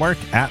Generation Network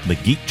at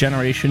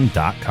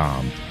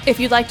thegeekgeneration.com. If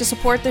you'd like to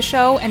support the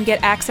show and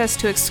get access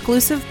to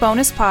exclusive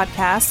bonus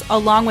podcasts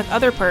along with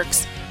other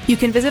perks, you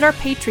can visit our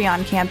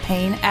Patreon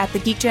campaign at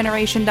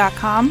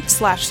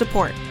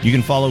thegeekgeneration.com/support. You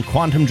can follow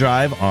Quantum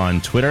Drive on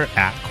Twitter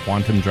at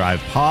Quantum Drive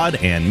Pod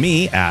and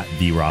me at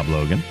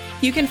TheRobLogan.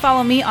 You can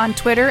follow me on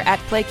Twitter at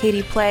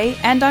PlayKatiePlay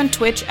and on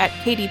Twitch at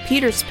Katie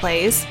Peters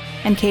Plays,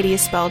 and Katie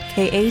is spelled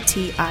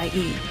Katie.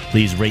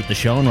 Please rate the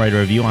show and write a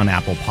review on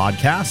Apple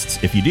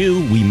Podcasts. If you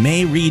do, we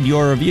may read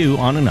your review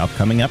on an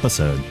upcoming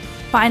episode.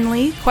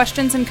 Finally,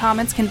 questions and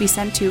comments can be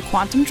sent to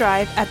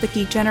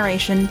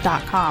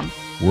quantumdrive@thegeekgeneration.com.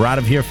 We're out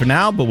of here for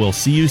now, but we'll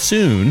see you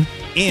soon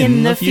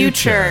in the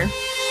future.